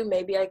need to.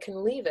 Maybe I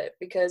can leave it,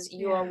 because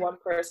you are one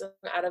person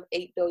out of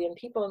 8 billion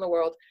people in the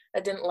world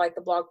that didn't like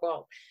the blog.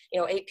 Well,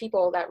 8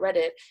 people that read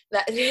it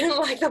that didn't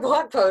like the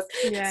blog post.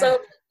 Yeah. So,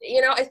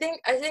 I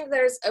think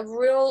there's a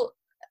real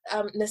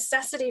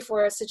necessity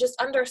for us to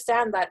just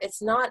understand that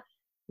it's not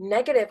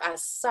negative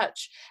as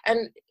such.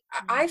 And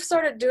I've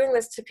started doing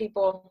this to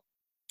people.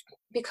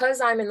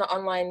 Because I'm in the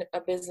online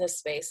business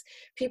space,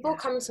 people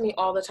come to me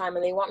all the time,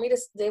 and they want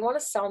to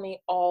sell me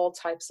all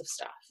types of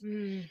stuff.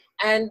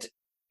 And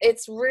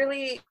it's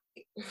really,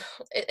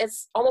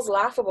 it's almost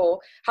laughable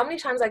how many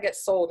times I get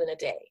sold in a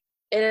day.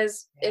 It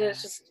is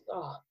just,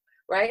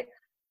 right.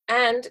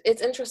 And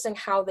it's interesting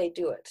how they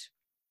do it.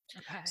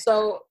 Okay.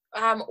 So,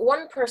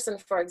 one person,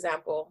 for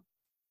example,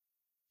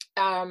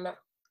 let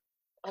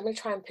me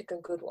try and pick a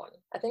good one.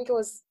 I think it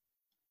was,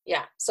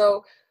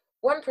 so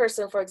one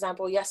person, for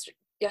example,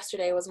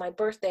 yesterday was my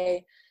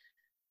birthday,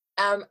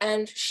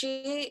 and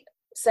she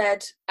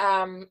said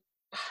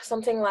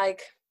something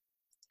like,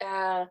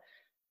 I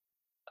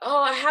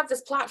have this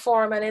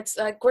platform, and it's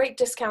great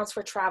discounts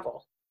for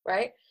travel,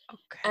 right?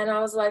 Okay. And I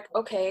was like,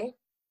 okay,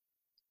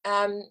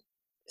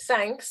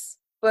 thanks,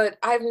 but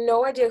I have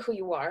no idea who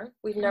you are.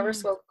 We've never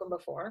spoken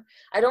before.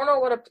 I don't know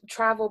what a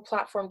travel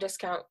platform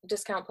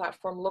discount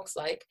platform looks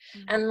like,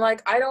 and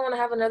I don't want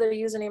to have another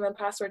username and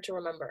password to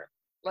remember.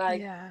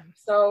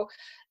 So,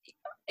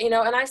 and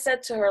I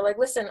said to her,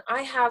 listen,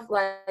 I have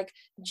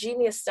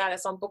genius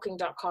status on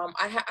booking.com.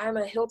 I'm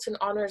a Hilton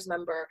Honors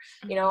member.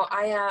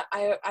 I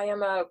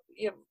am a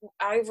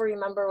Ivory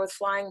member with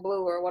Flying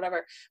Blue or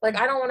whatever. I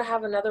don't want to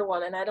have another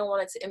one, and I don't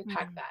want it to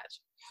impact that.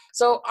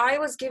 So I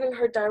was giving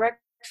her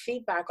direct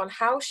feedback on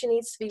how she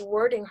needs to be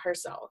wording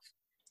herself.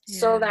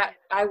 So that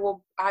I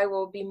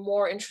will be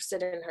more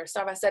interested in her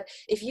stuff. I said,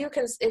 if you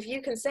can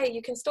say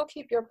you can still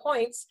keep your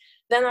points,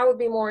 then I would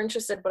be more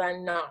interested, but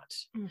I'm not.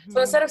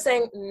 So instead of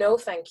saying no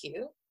thank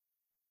you,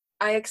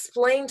 I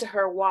explained to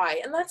her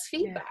why, and that's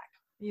feedback.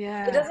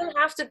 It doesn't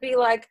have to be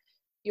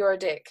you're a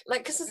dick,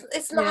 because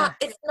it's not,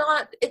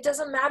 it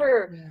doesn't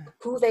matter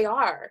who they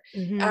are.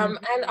 And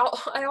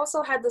I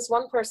also had this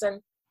one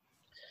person,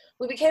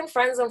 we became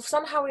friends, and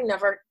somehow we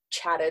never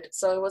chatted,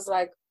 so it was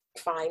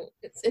fine,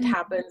 it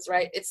happens,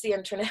 right? It's the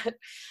internet.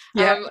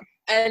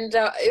 And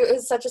it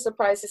was such a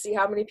surprise to see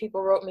how many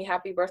people wrote me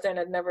happy birthday, and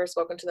I'd never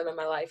spoken to them in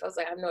my life. I was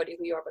like, I have no idea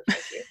who you are, but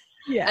thank you.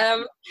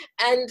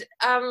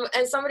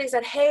 And somebody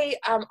said, hey,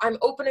 I'm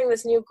opening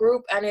this new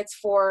group, and it's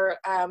for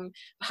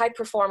high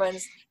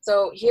performance,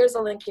 so here's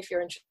a link if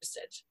you're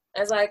interested. And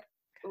I was like,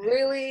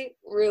 really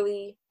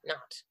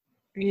not.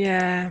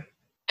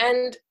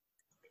 And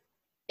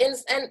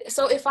and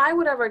so if I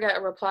would ever get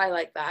a reply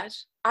like that,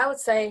 I would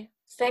say,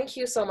 thank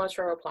you so much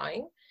for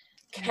replying.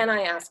 Can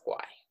I ask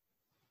why?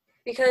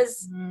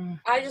 Because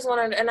I just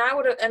want to, and I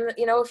would have, and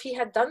you know, if he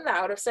had done that,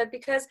 I would have said,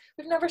 because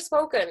we've never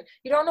spoken.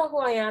 You don't know who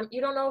I am. You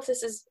don't know if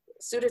this is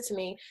suited to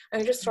me,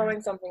 and you're just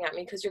throwing something at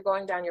me because you're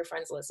going down your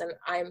friends list. And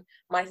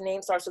my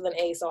name starts with an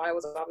A, so I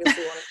was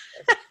obviously one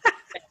of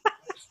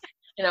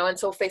you know,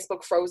 until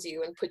Facebook froze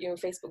you and put you in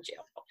Facebook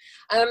jail.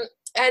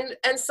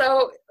 And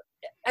so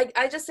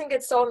I just think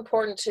it's so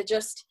important to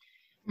just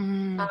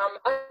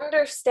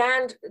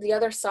understand the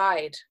other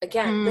side.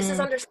 Again, this is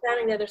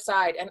understanding the other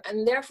side,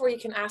 and therefore you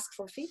can ask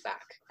for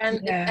feedback.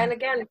 And and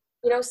again,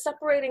 you know,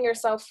 separating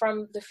yourself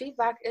from the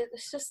feedback,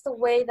 it's just the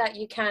way that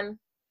you can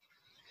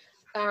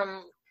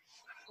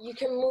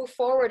move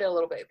forward a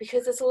little bit,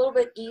 because it's a little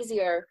bit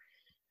easier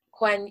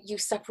when you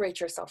separate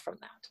yourself from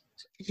that.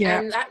 Yeah.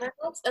 And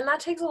that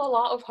takes a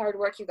lot of hard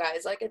work, you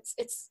guys. Like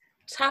it's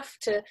tough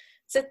to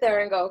sit there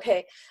and go,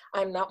 okay,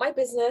 I'm not my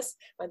business.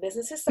 My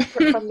business is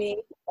separate from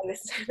me.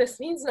 This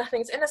means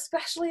nothing. And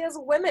especially as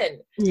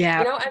women, you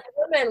know, as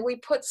women, we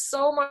put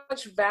so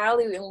much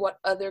value in what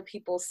other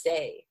people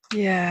say.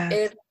 Yeah.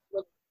 It's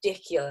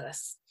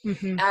ridiculous.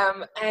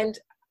 And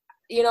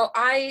you know,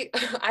 I'm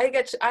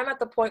at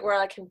the point where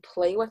I can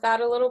play with that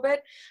a little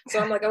bit. So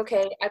I'm like,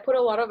 okay, I put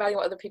a lot of value on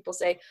what other people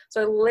say.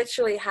 So I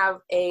literally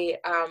have a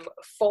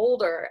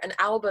folder, an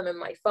album in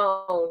my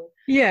phone called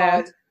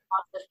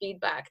Positive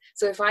Feedback.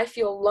 So if I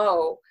feel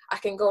low, I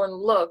can go and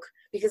look,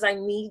 because I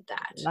need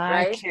that,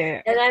 right?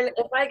 And then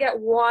if I get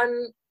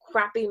one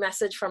crappy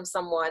message from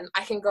someone,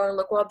 I can go and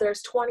look, well,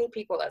 there's 20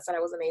 people that said I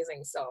was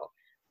amazing. So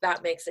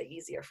that makes it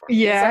easier for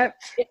me. So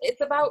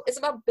it's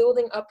about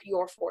building up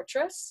your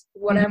fortress,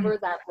 whatever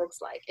that looks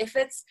like. If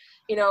it's,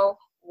 you know,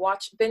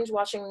 binge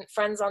watching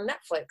Friends on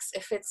Netflix,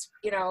 if it's,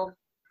 you know,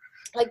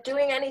 like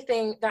doing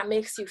anything that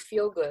makes you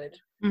feel good,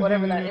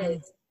 whatever that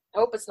is. I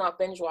hope it's not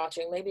binge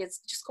watching. Maybe it's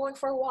just going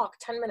for a walk,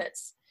 10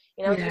 minutes,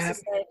 you know, just to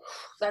say,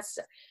 that's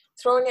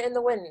throwing it in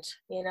the wind,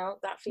 you know,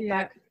 that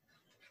feedback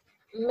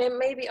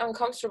may be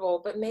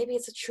uncomfortable, but maybe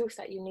it's a truth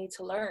that you need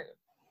to learn.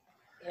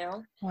 You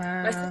know,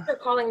 my sister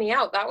calling me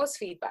out, that was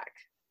feedback.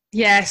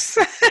 Yes.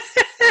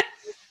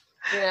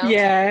 You know?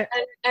 Yeah.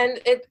 And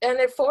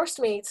it forced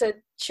me to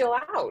chill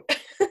out.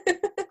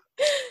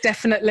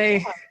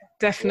 Definitely.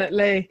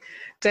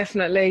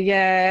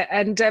 Yeah.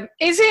 And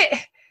is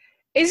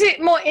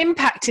it more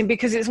impacting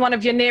because it's one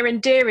of your near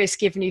and dearest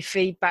giving you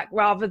feedback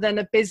rather than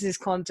a business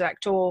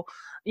contact or,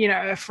 you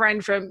know, a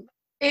friend from,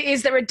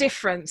 is there a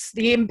difference,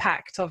 the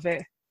impact of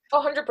it?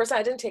 100%.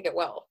 I didn't take it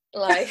well.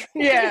 Like,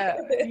 yeah.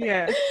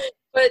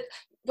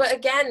 But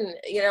again,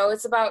 you know,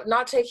 it's about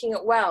not taking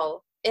it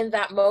well in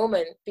that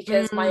moment,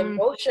 because my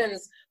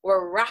emotions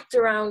were wrapped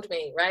around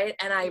me, right?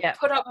 And I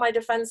put up my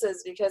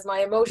defenses because my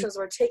emotions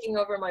were taking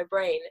over my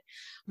brain.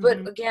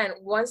 But again,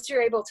 once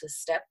you're able to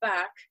step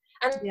back,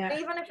 and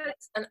even if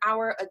it's an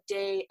hour, a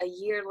day, a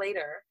year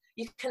later,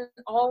 you can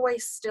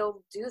always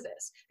still do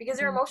this, because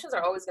your emotions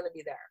are always going to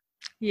be there.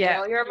 Yeah.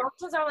 You know, your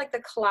emotions are like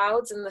the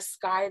clouds in the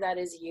sky that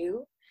is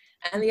you,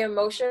 and the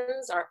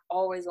emotions are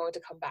always going to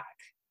come back.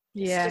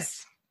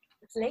 Yes.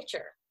 It's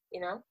nature, you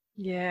know?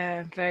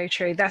 Yeah, very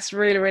true. That's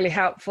really, really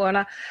helpful.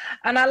 And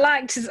I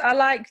liked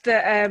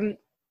that,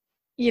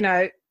 you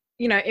know,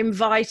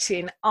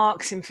 inviting,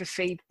 asking for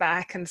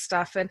feedback and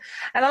stuff. And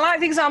I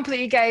like the example that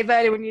you gave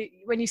earlier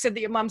when you said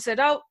that your mum said,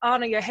 oh,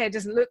 Anna, your hair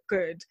doesn't look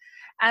good.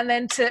 And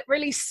then to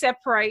really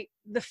separate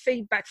the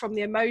feedback from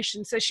the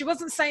emotion. So she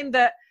wasn't saying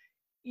that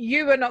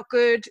you are not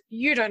good,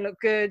 you don't look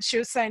good. She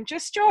was saying,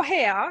 just your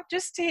hair,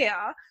 just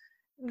here,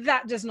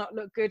 that does not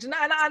look good.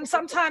 And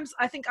sometimes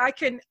I think I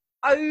can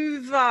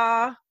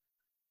overdo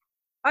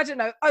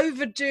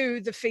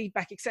the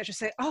feedback, etc.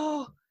 Say,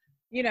 oh,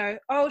 you know,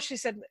 oh, she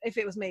said, if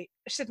it was me,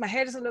 she said, my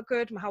hair doesn't look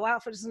good, my whole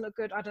outfit doesn't look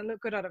good, I don't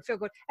look good, I don't feel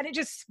good. And it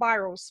just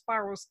spirals.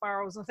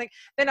 I think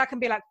then I can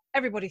be like,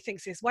 everybody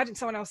thinks this. Why didn't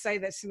someone else say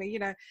this to me? You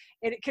know,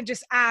 it can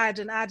just add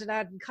and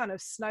kind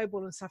of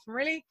snowball and stuff. And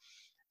really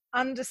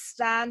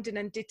understanding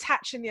and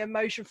detaching the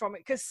emotion from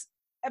it, because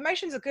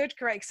emotions are good,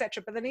 correct,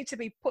 etc. But they need to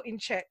be put in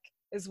check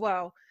as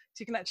well.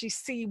 So you can actually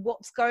see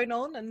what's going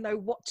on and know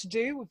what to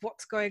do with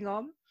what's going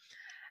on.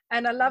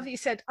 And I love that you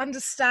said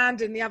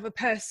understanding the other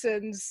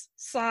person's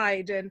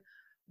side and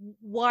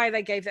why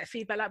they gave that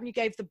feedback. Like when you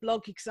gave the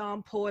blog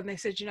example and they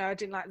said, you know, I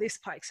didn't like this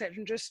part, etc.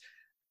 And just,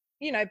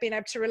 you know, being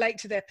able to relate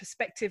to their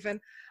perspective. And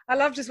I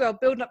loved as well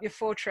building up your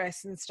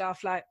fortress and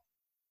stuff, like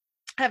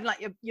having like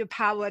your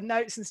power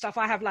notes and stuff.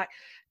 I have like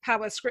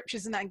power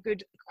scriptures and that, and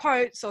good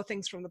quotes or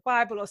things from the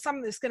Bible or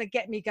something that's going to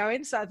get me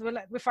going. So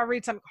if I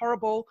read something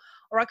horrible,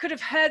 or I could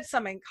have heard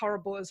something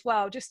horrible as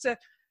well, just to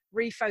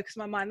refocus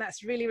my mind.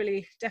 That's really,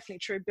 really definitely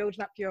true.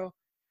 Building up your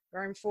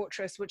own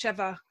fortress,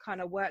 whichever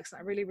kind of works.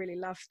 I really, really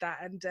love that.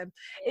 And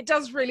it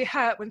does really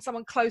hurt when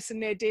someone close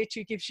and near dear to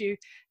you gives you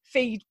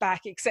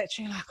feedback, etc.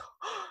 You're like,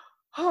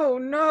 oh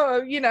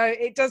no, you know,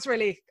 it does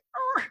really,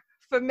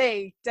 for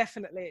me,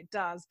 definitely it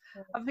does.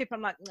 Other people,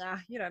 I'm like, nah,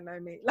 you don't know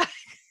me. Like,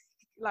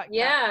 like that.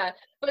 Yeah,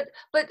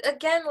 but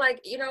again,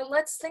 like,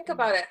 let's think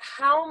about it.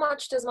 How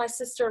much does my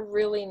sister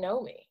really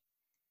know me?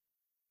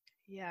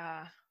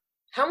 Yeah.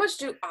 How much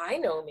do I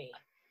know me?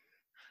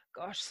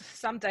 Gosh,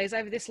 some days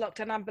over this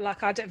lockdown, I'm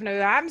like, I don't even know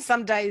who I am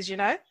some days, you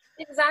know?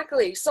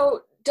 Exactly.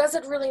 So does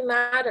it really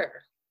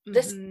matter?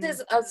 This Mm-hmm.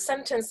 is a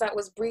sentence that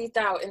was breathed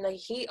out in the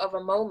heat of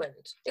a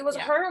moment. It was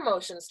Yeah. her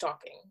emotions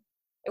talking.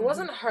 It Mm-hmm.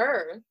 wasn't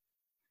her.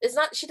 It's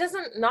not, she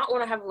doesn't not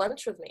want to have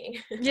lunch with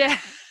me. Yeah.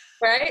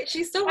 Right?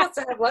 She still wants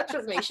to have lunch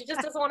with me. She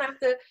just doesn't want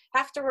to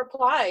have to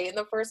reply in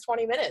the first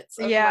 20 minutes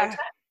of my Yeah.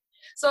 text.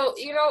 So,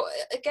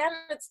 again,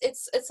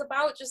 it's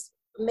about just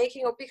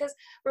making it, because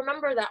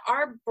remember that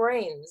our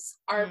brains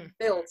are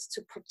built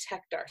to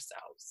protect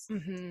ourselves.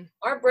 Mm-hmm.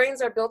 Our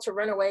brains are built to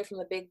run away from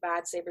the big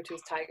bad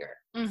saber-toothed tiger.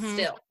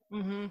 Still,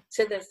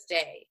 to this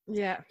day.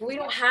 Yeah. We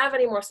don't have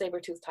any more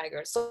saber-toothed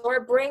tigers. So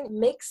our brain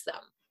makes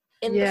them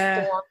in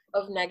the form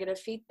of negative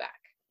feedback.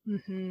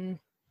 Mm-hmm.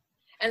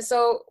 And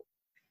so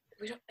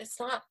it's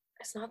not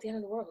the end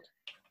of the world.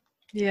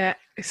 Yeah,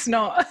 it's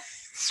not.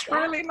 It's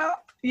really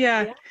not.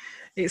 Yeah,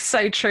 it's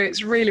so true.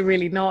 It's really,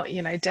 really not,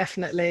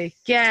 definitely.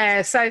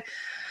 Yeah, so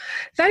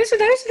those are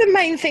the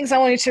main things I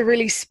wanted to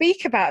really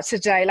speak about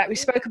today. Like we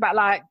spoke about,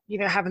 like,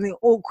 having the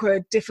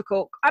awkward,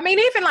 difficult, I mean,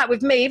 even like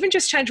with me, even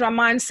just changing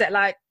my mindset,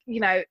 like,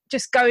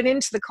 just going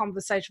into the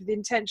conversation with the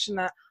intention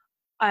that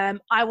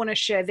I want to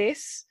share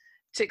this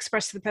to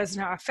express to the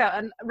person how I felt.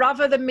 And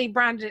rather than me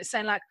branding it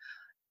saying like,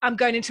 I'm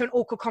going into an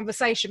awkward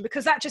conversation,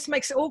 because that just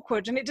makes it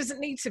awkward and it doesn't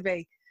need to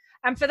be.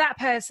 And for that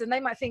person, they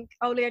might think,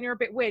 oh, Leanne, you're a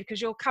bit weird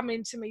because you're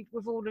coming to me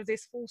with all of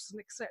this false and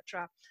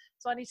etc.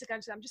 So I need to go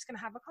into, I'm just going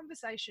to have a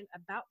conversation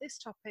about this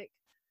topic.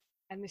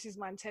 And this is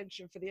my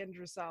intention for the end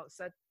result.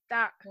 So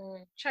that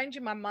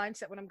changing my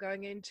mindset when I'm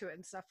going into it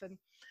and stuff. And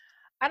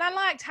I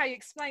liked how you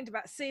explained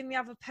about seeing the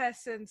other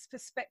person's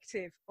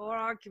perspective or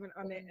argument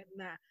on it.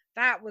 And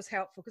that was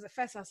helpful, because at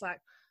first I was like,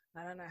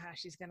 I don't know how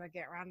she's going to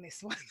get around this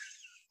one.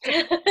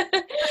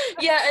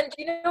 Yeah, and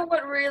you know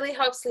what really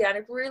helps, Leanne?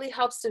 It really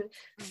helps to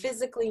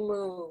physically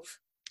move.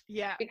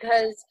 Yeah.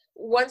 Because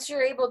once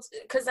you're able to,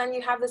 because then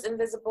you have this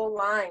invisible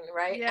line,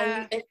 right?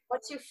 Yeah. And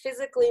once you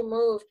physically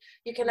move,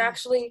 you can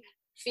actually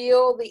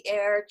feel the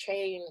air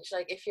change.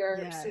 Like if you're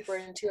super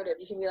intuitive,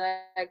 you can be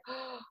like, oh,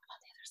 on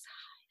the other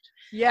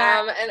side.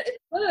 Yeah. And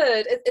it's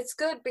good. It's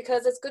good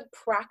because it's good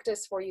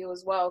practice for you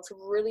as well to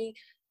really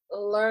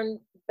learn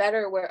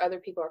better where other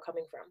people are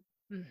coming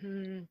from.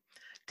 Mm-hmm.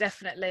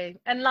 Definitely.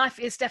 And life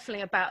is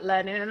definitely about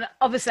learning. And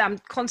obviously I'm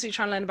constantly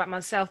trying to learn about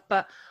myself,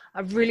 but I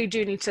really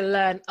do need to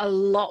learn a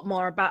lot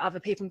more about other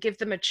people and give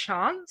them a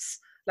chance.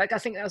 Like, I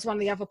think that was one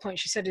of the other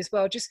points you said as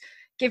well, just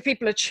give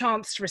people a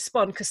chance to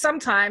respond. Because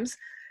sometimes,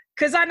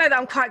 because I know that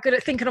I'm quite good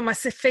at thinking on my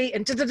feet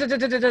and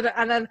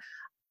and then,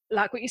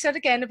 like what you said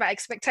again about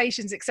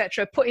expectations,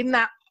 etc., putting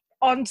that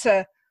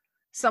onto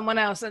someone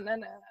else. And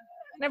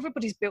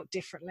everybody's built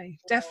differently,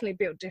 definitely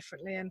built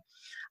differently. And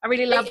I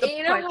really love the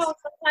you know how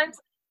sometimes,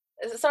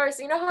 sorry,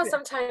 so you know how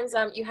sometimes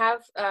you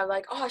have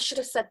like, oh, I should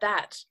have said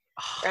that,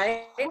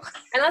 right? And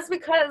that's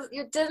because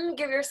you didn't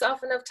give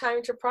yourself enough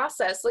time to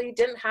process, so you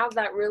didn't have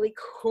that really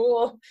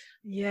cool,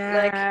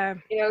 like,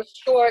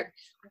 short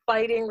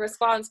biting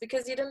response,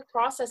 because you didn't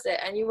process it,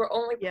 and you were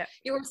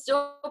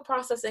still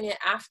processing it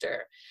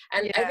after.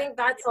 And I think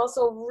that's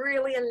also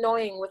really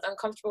annoying with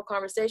uncomfortable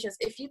conversations.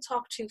 If you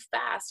talk too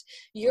fast,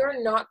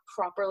 you're not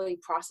properly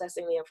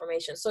processing the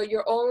information, so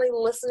you're only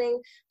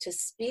listening to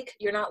speak,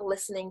 you're not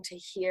listening to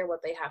hear what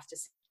they have to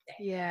say.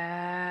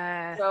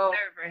 So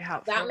very, very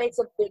helpful. that makes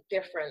a big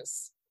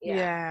difference.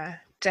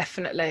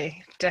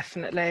 Definitely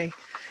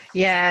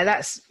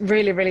that's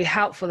really, really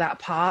helpful, that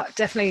part.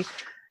 Definitely,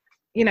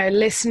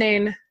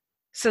 listening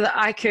so that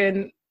I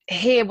can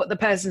hear what the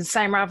person's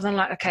saying, rather than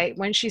like, okay,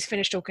 when she's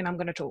finished talking, I'm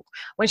going to talk.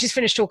 When she's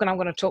finished talking, I'm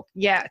going to talk.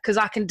 Because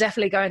I can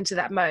definitely go into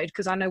that mode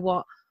because I know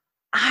what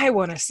I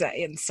want to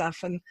say and stuff.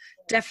 And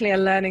definitely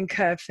a learning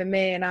curve for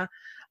me. And I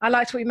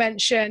liked what you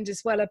mentioned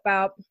as well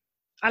about,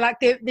 I like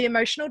the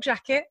emotional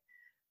jacket,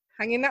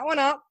 hanging that one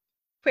up,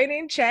 putting it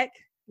in check,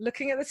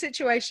 looking at the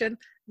situation,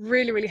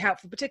 really, really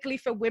helpful, particularly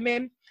for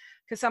women,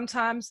 because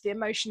sometimes the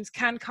emotions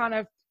can kind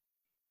of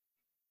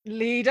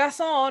lead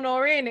us on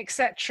or in,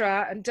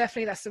 etc. And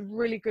definitely that's a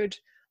really good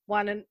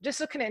one. And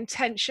just looking at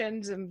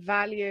intentions and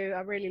value,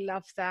 I really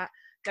love that.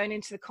 Going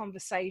into the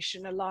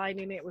conversation,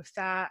 aligning it with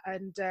that,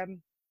 and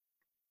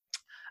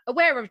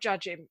aware of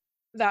judging,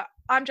 that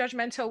I'm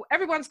judgmental.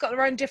 Everyone's got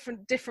their own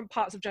different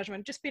parts of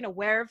judgment. Just being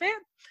aware of it,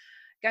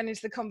 going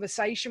into the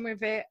conversation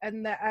with it,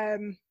 and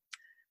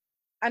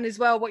and as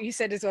well what you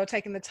said as well,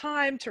 taking the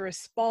time to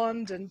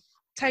respond and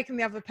taking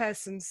the other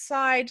person's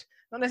side,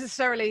 not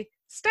necessarily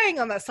staying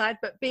on that side,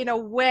 but being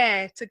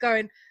aware to go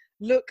and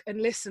look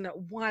and listen at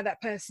why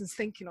that person's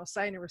thinking or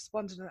saying or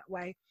responding in that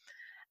way.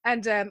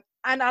 And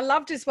I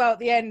loved as well at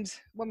the end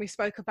when we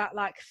spoke about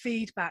like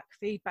feedback,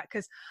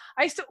 because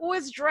I used to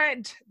always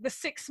dread the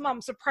 6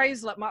 months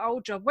appraisal at my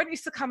old job. When it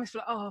used to come, it's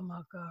like, oh my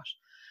gosh,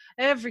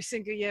 every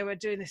single year we're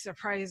doing this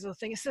appraisal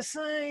thing. It's the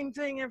same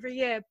thing every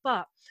year.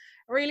 But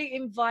really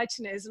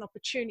inviting it as an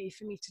opportunity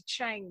for me to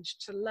change,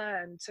 to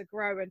learn, to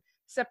grow, and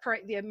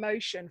separate the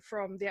emotion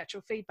from the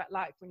actual feedback.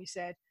 Like when you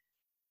said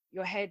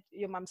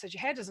your mum says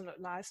your hair doesn't look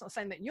nice, not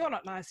saying that you're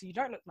not nice, you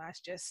don't look nice,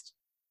 just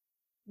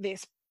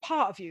this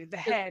part of you, the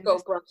hair. Go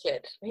brush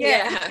it.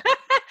 Yeah.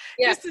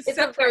 Yeah, it's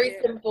a very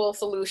simple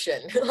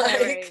solution.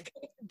 Like,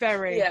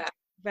 very,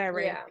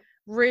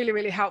 really,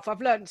 really helpful.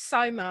 I've learned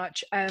so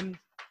much.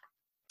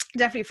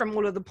 Definitely from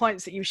all of the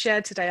points that you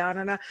shared today,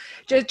 Anna.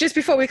 Just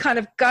before we kind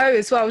of go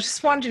as well, I was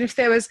just wondering if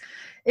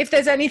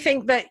there's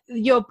anything that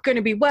you're going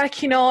to be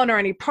working on, or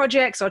any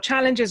projects or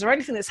challenges or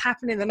anything that's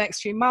happening in the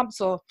next few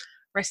months or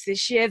rest of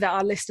this year that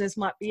our listeners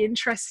might be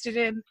interested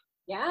in.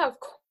 Yeah, of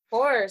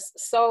course.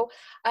 So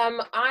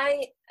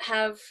I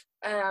have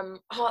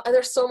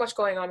there's so much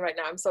going on right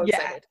now. I'm so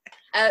excited.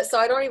 So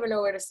I don't even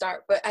know where to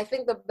start, but I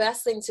think the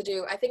best thing to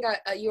do, I think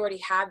you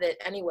already have it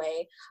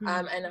anyway,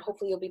 and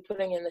hopefully you'll be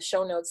putting in the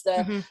show notes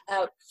the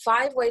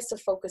 5 ways to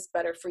focus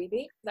better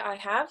freebie that I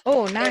have.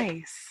 Oh,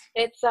 nice.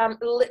 It's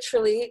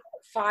literally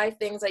 5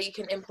 things that you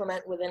can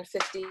implement within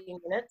 15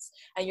 minutes,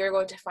 and you're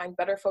going to find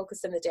better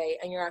focus in the day,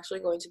 and you're actually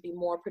going to be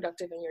more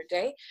productive in your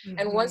day.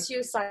 And once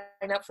you sign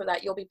up for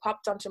that, you'll be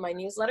popped onto my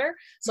newsletter.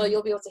 So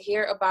you'll be able to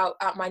hear about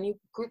my new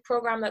group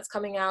program that's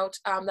coming out,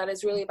 that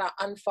is really about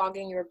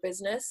unfogging your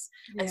business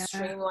and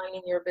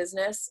streamlining your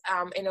business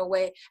in a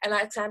way, and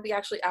that can be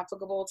actually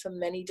applicable to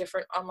many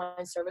different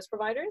online service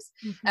providers.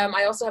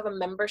 I also have a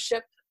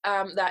membership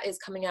that is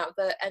coming out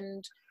the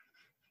end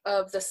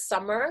of the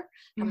summer.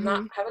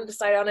 Haven't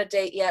decided on a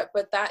date yet,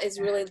 but that is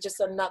really just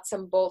the nuts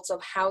and bolts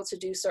of how to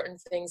do certain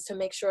things to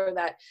make sure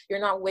that you're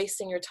not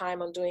wasting your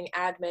time on doing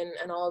admin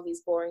and all of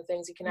these boring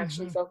things. You can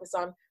actually focus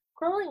on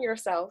growing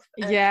yourself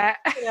and,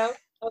 you know,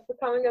 of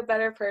becoming a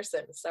better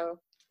person. So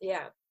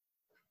yeah.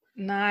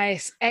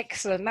 Nice.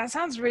 Excellent. That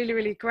sounds really,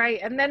 really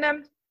great. And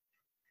then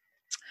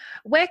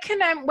where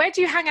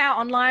do you hang out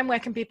online? Where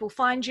can people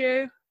find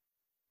you?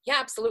 Yeah,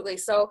 absolutely.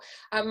 So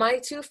my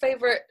 2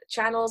 favorite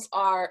channels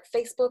are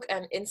Facebook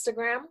and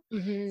Instagram.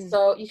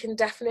 So you can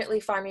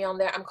definitely find me on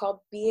there. I'm called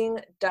Being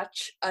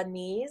Dutch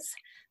Anise.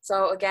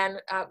 So again,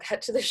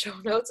 head to the show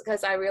notes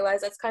because I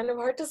realize that's kind of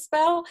hard to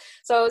spell.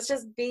 So it's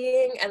just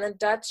Being and then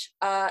Dutch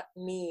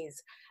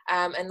Anise.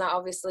 And that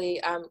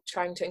obviously I'm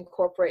trying to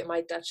incorporate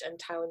my Dutch and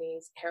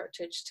Taiwanese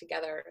heritage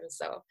together. And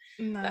so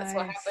that's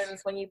what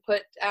happens when you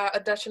put a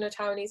Dutch and a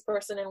Taiwanese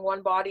person in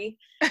one body.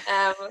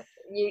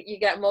 You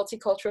get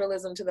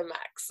multiculturalism to the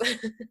max.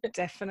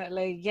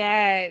 Definitely.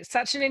 Yeah. It's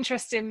such an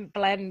interesting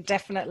blend.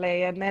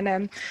 Definitely. And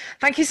then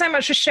thank you so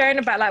much for sharing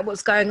about like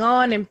what's going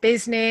on in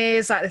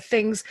business, like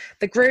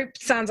the group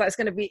sounds like it's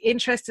going to be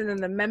interesting, and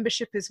the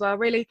membership as well.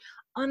 Really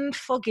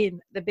unfogging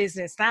the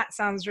business. That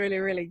sounds really,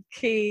 really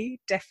key.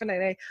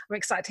 Definitely. I'm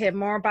excited to hear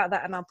more about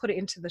that, and I'll put it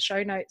into the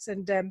show notes.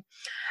 And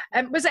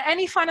was there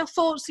any final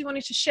thoughts you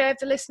wanted to share with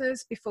the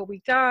listeners before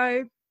we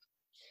go?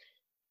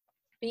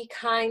 Be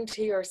kind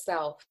to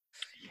yourself.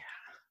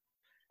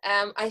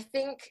 I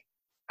think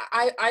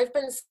I've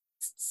been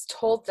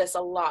told this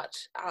a lot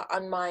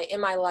in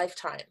my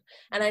lifetime,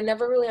 and I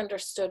never really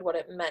understood what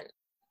it meant.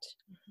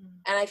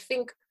 And I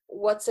think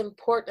what's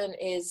important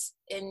is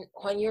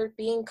when you're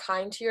being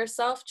kind to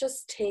yourself,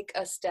 just take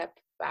a step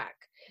back.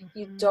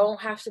 You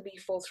don't have to be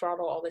full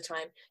throttle all the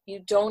time.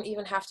 You don't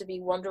even have to be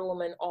Wonder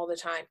Woman all the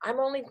time. I'm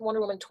only Wonder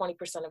Woman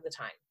 20% of the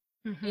time.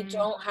 You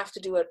don't have to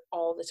do it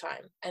all the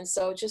time. And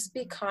so just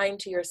be kind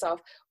to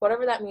yourself,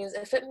 whatever that means.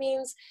 If it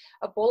means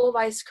a bowl of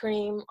ice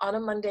cream on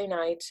a Monday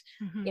night,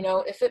 you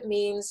know, if it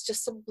means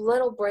just a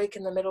little break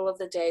in the middle of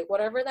the day,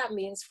 whatever that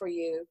means for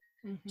you,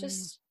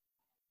 just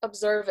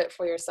observe it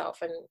for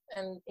yourself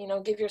and you know,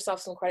 give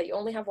yourself some credit. You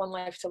only have one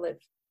life to live.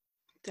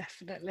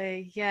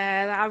 Definitely.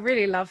 Yeah, I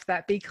really love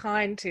that. Be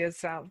kind to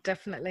yourself.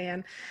 Definitely.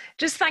 And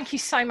just thank you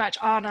so much,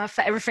 Anna,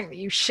 for everything that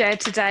you shared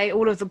today,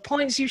 all of the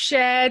points you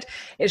shared.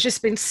 It's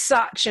just been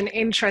such an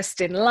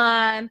interesting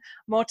learn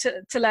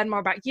to learn more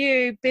about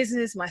you,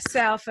 business,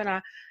 myself, and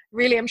I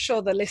really am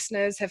sure the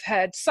listeners have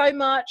heard so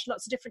much,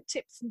 lots of different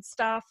tips and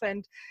stuff,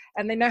 and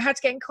they know how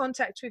to get in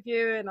contact with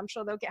you, and I'm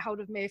sure they'll get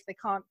hold of me if they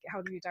can't get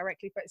hold of you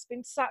directly. But it's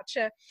been such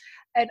an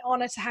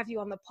honor to have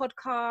you on the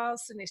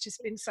podcast, and it's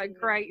just been so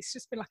great. It's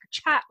just been like a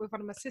chat with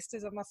one of my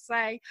sisters, I must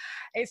say.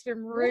 It's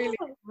been really,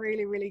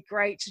 really, really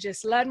great to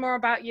just learn more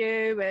about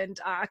you, and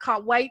I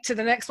can't wait to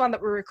the next one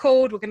that we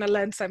record. We're going to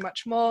learn so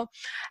much more,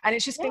 and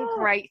it's just been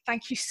great.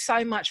 Thank you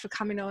so much for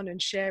coming on and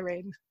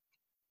sharing.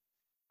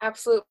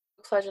 Absolute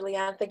pleasure,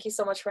 Leanne. Thank you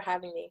so much for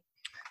having me.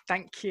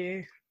 Thank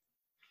you.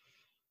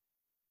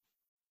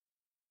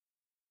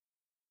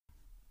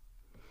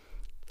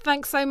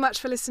 Thanks so much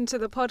for listening to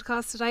the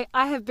podcast today.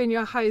 I have been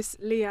your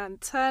host, Leanne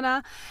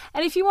Turner.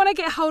 And if you want to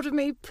get hold of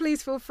me,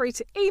 please feel free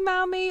to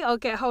email me or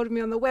get hold of me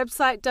on the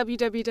website,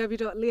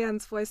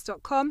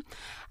 www.leannesvoice.com.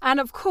 And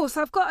of course,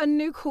 I've got a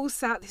new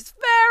course out this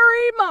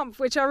very month,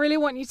 which I really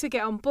want you to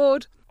get on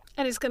board.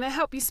 And it's going to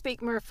help you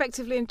speak more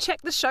effectively, and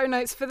check the show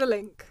notes for the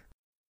link.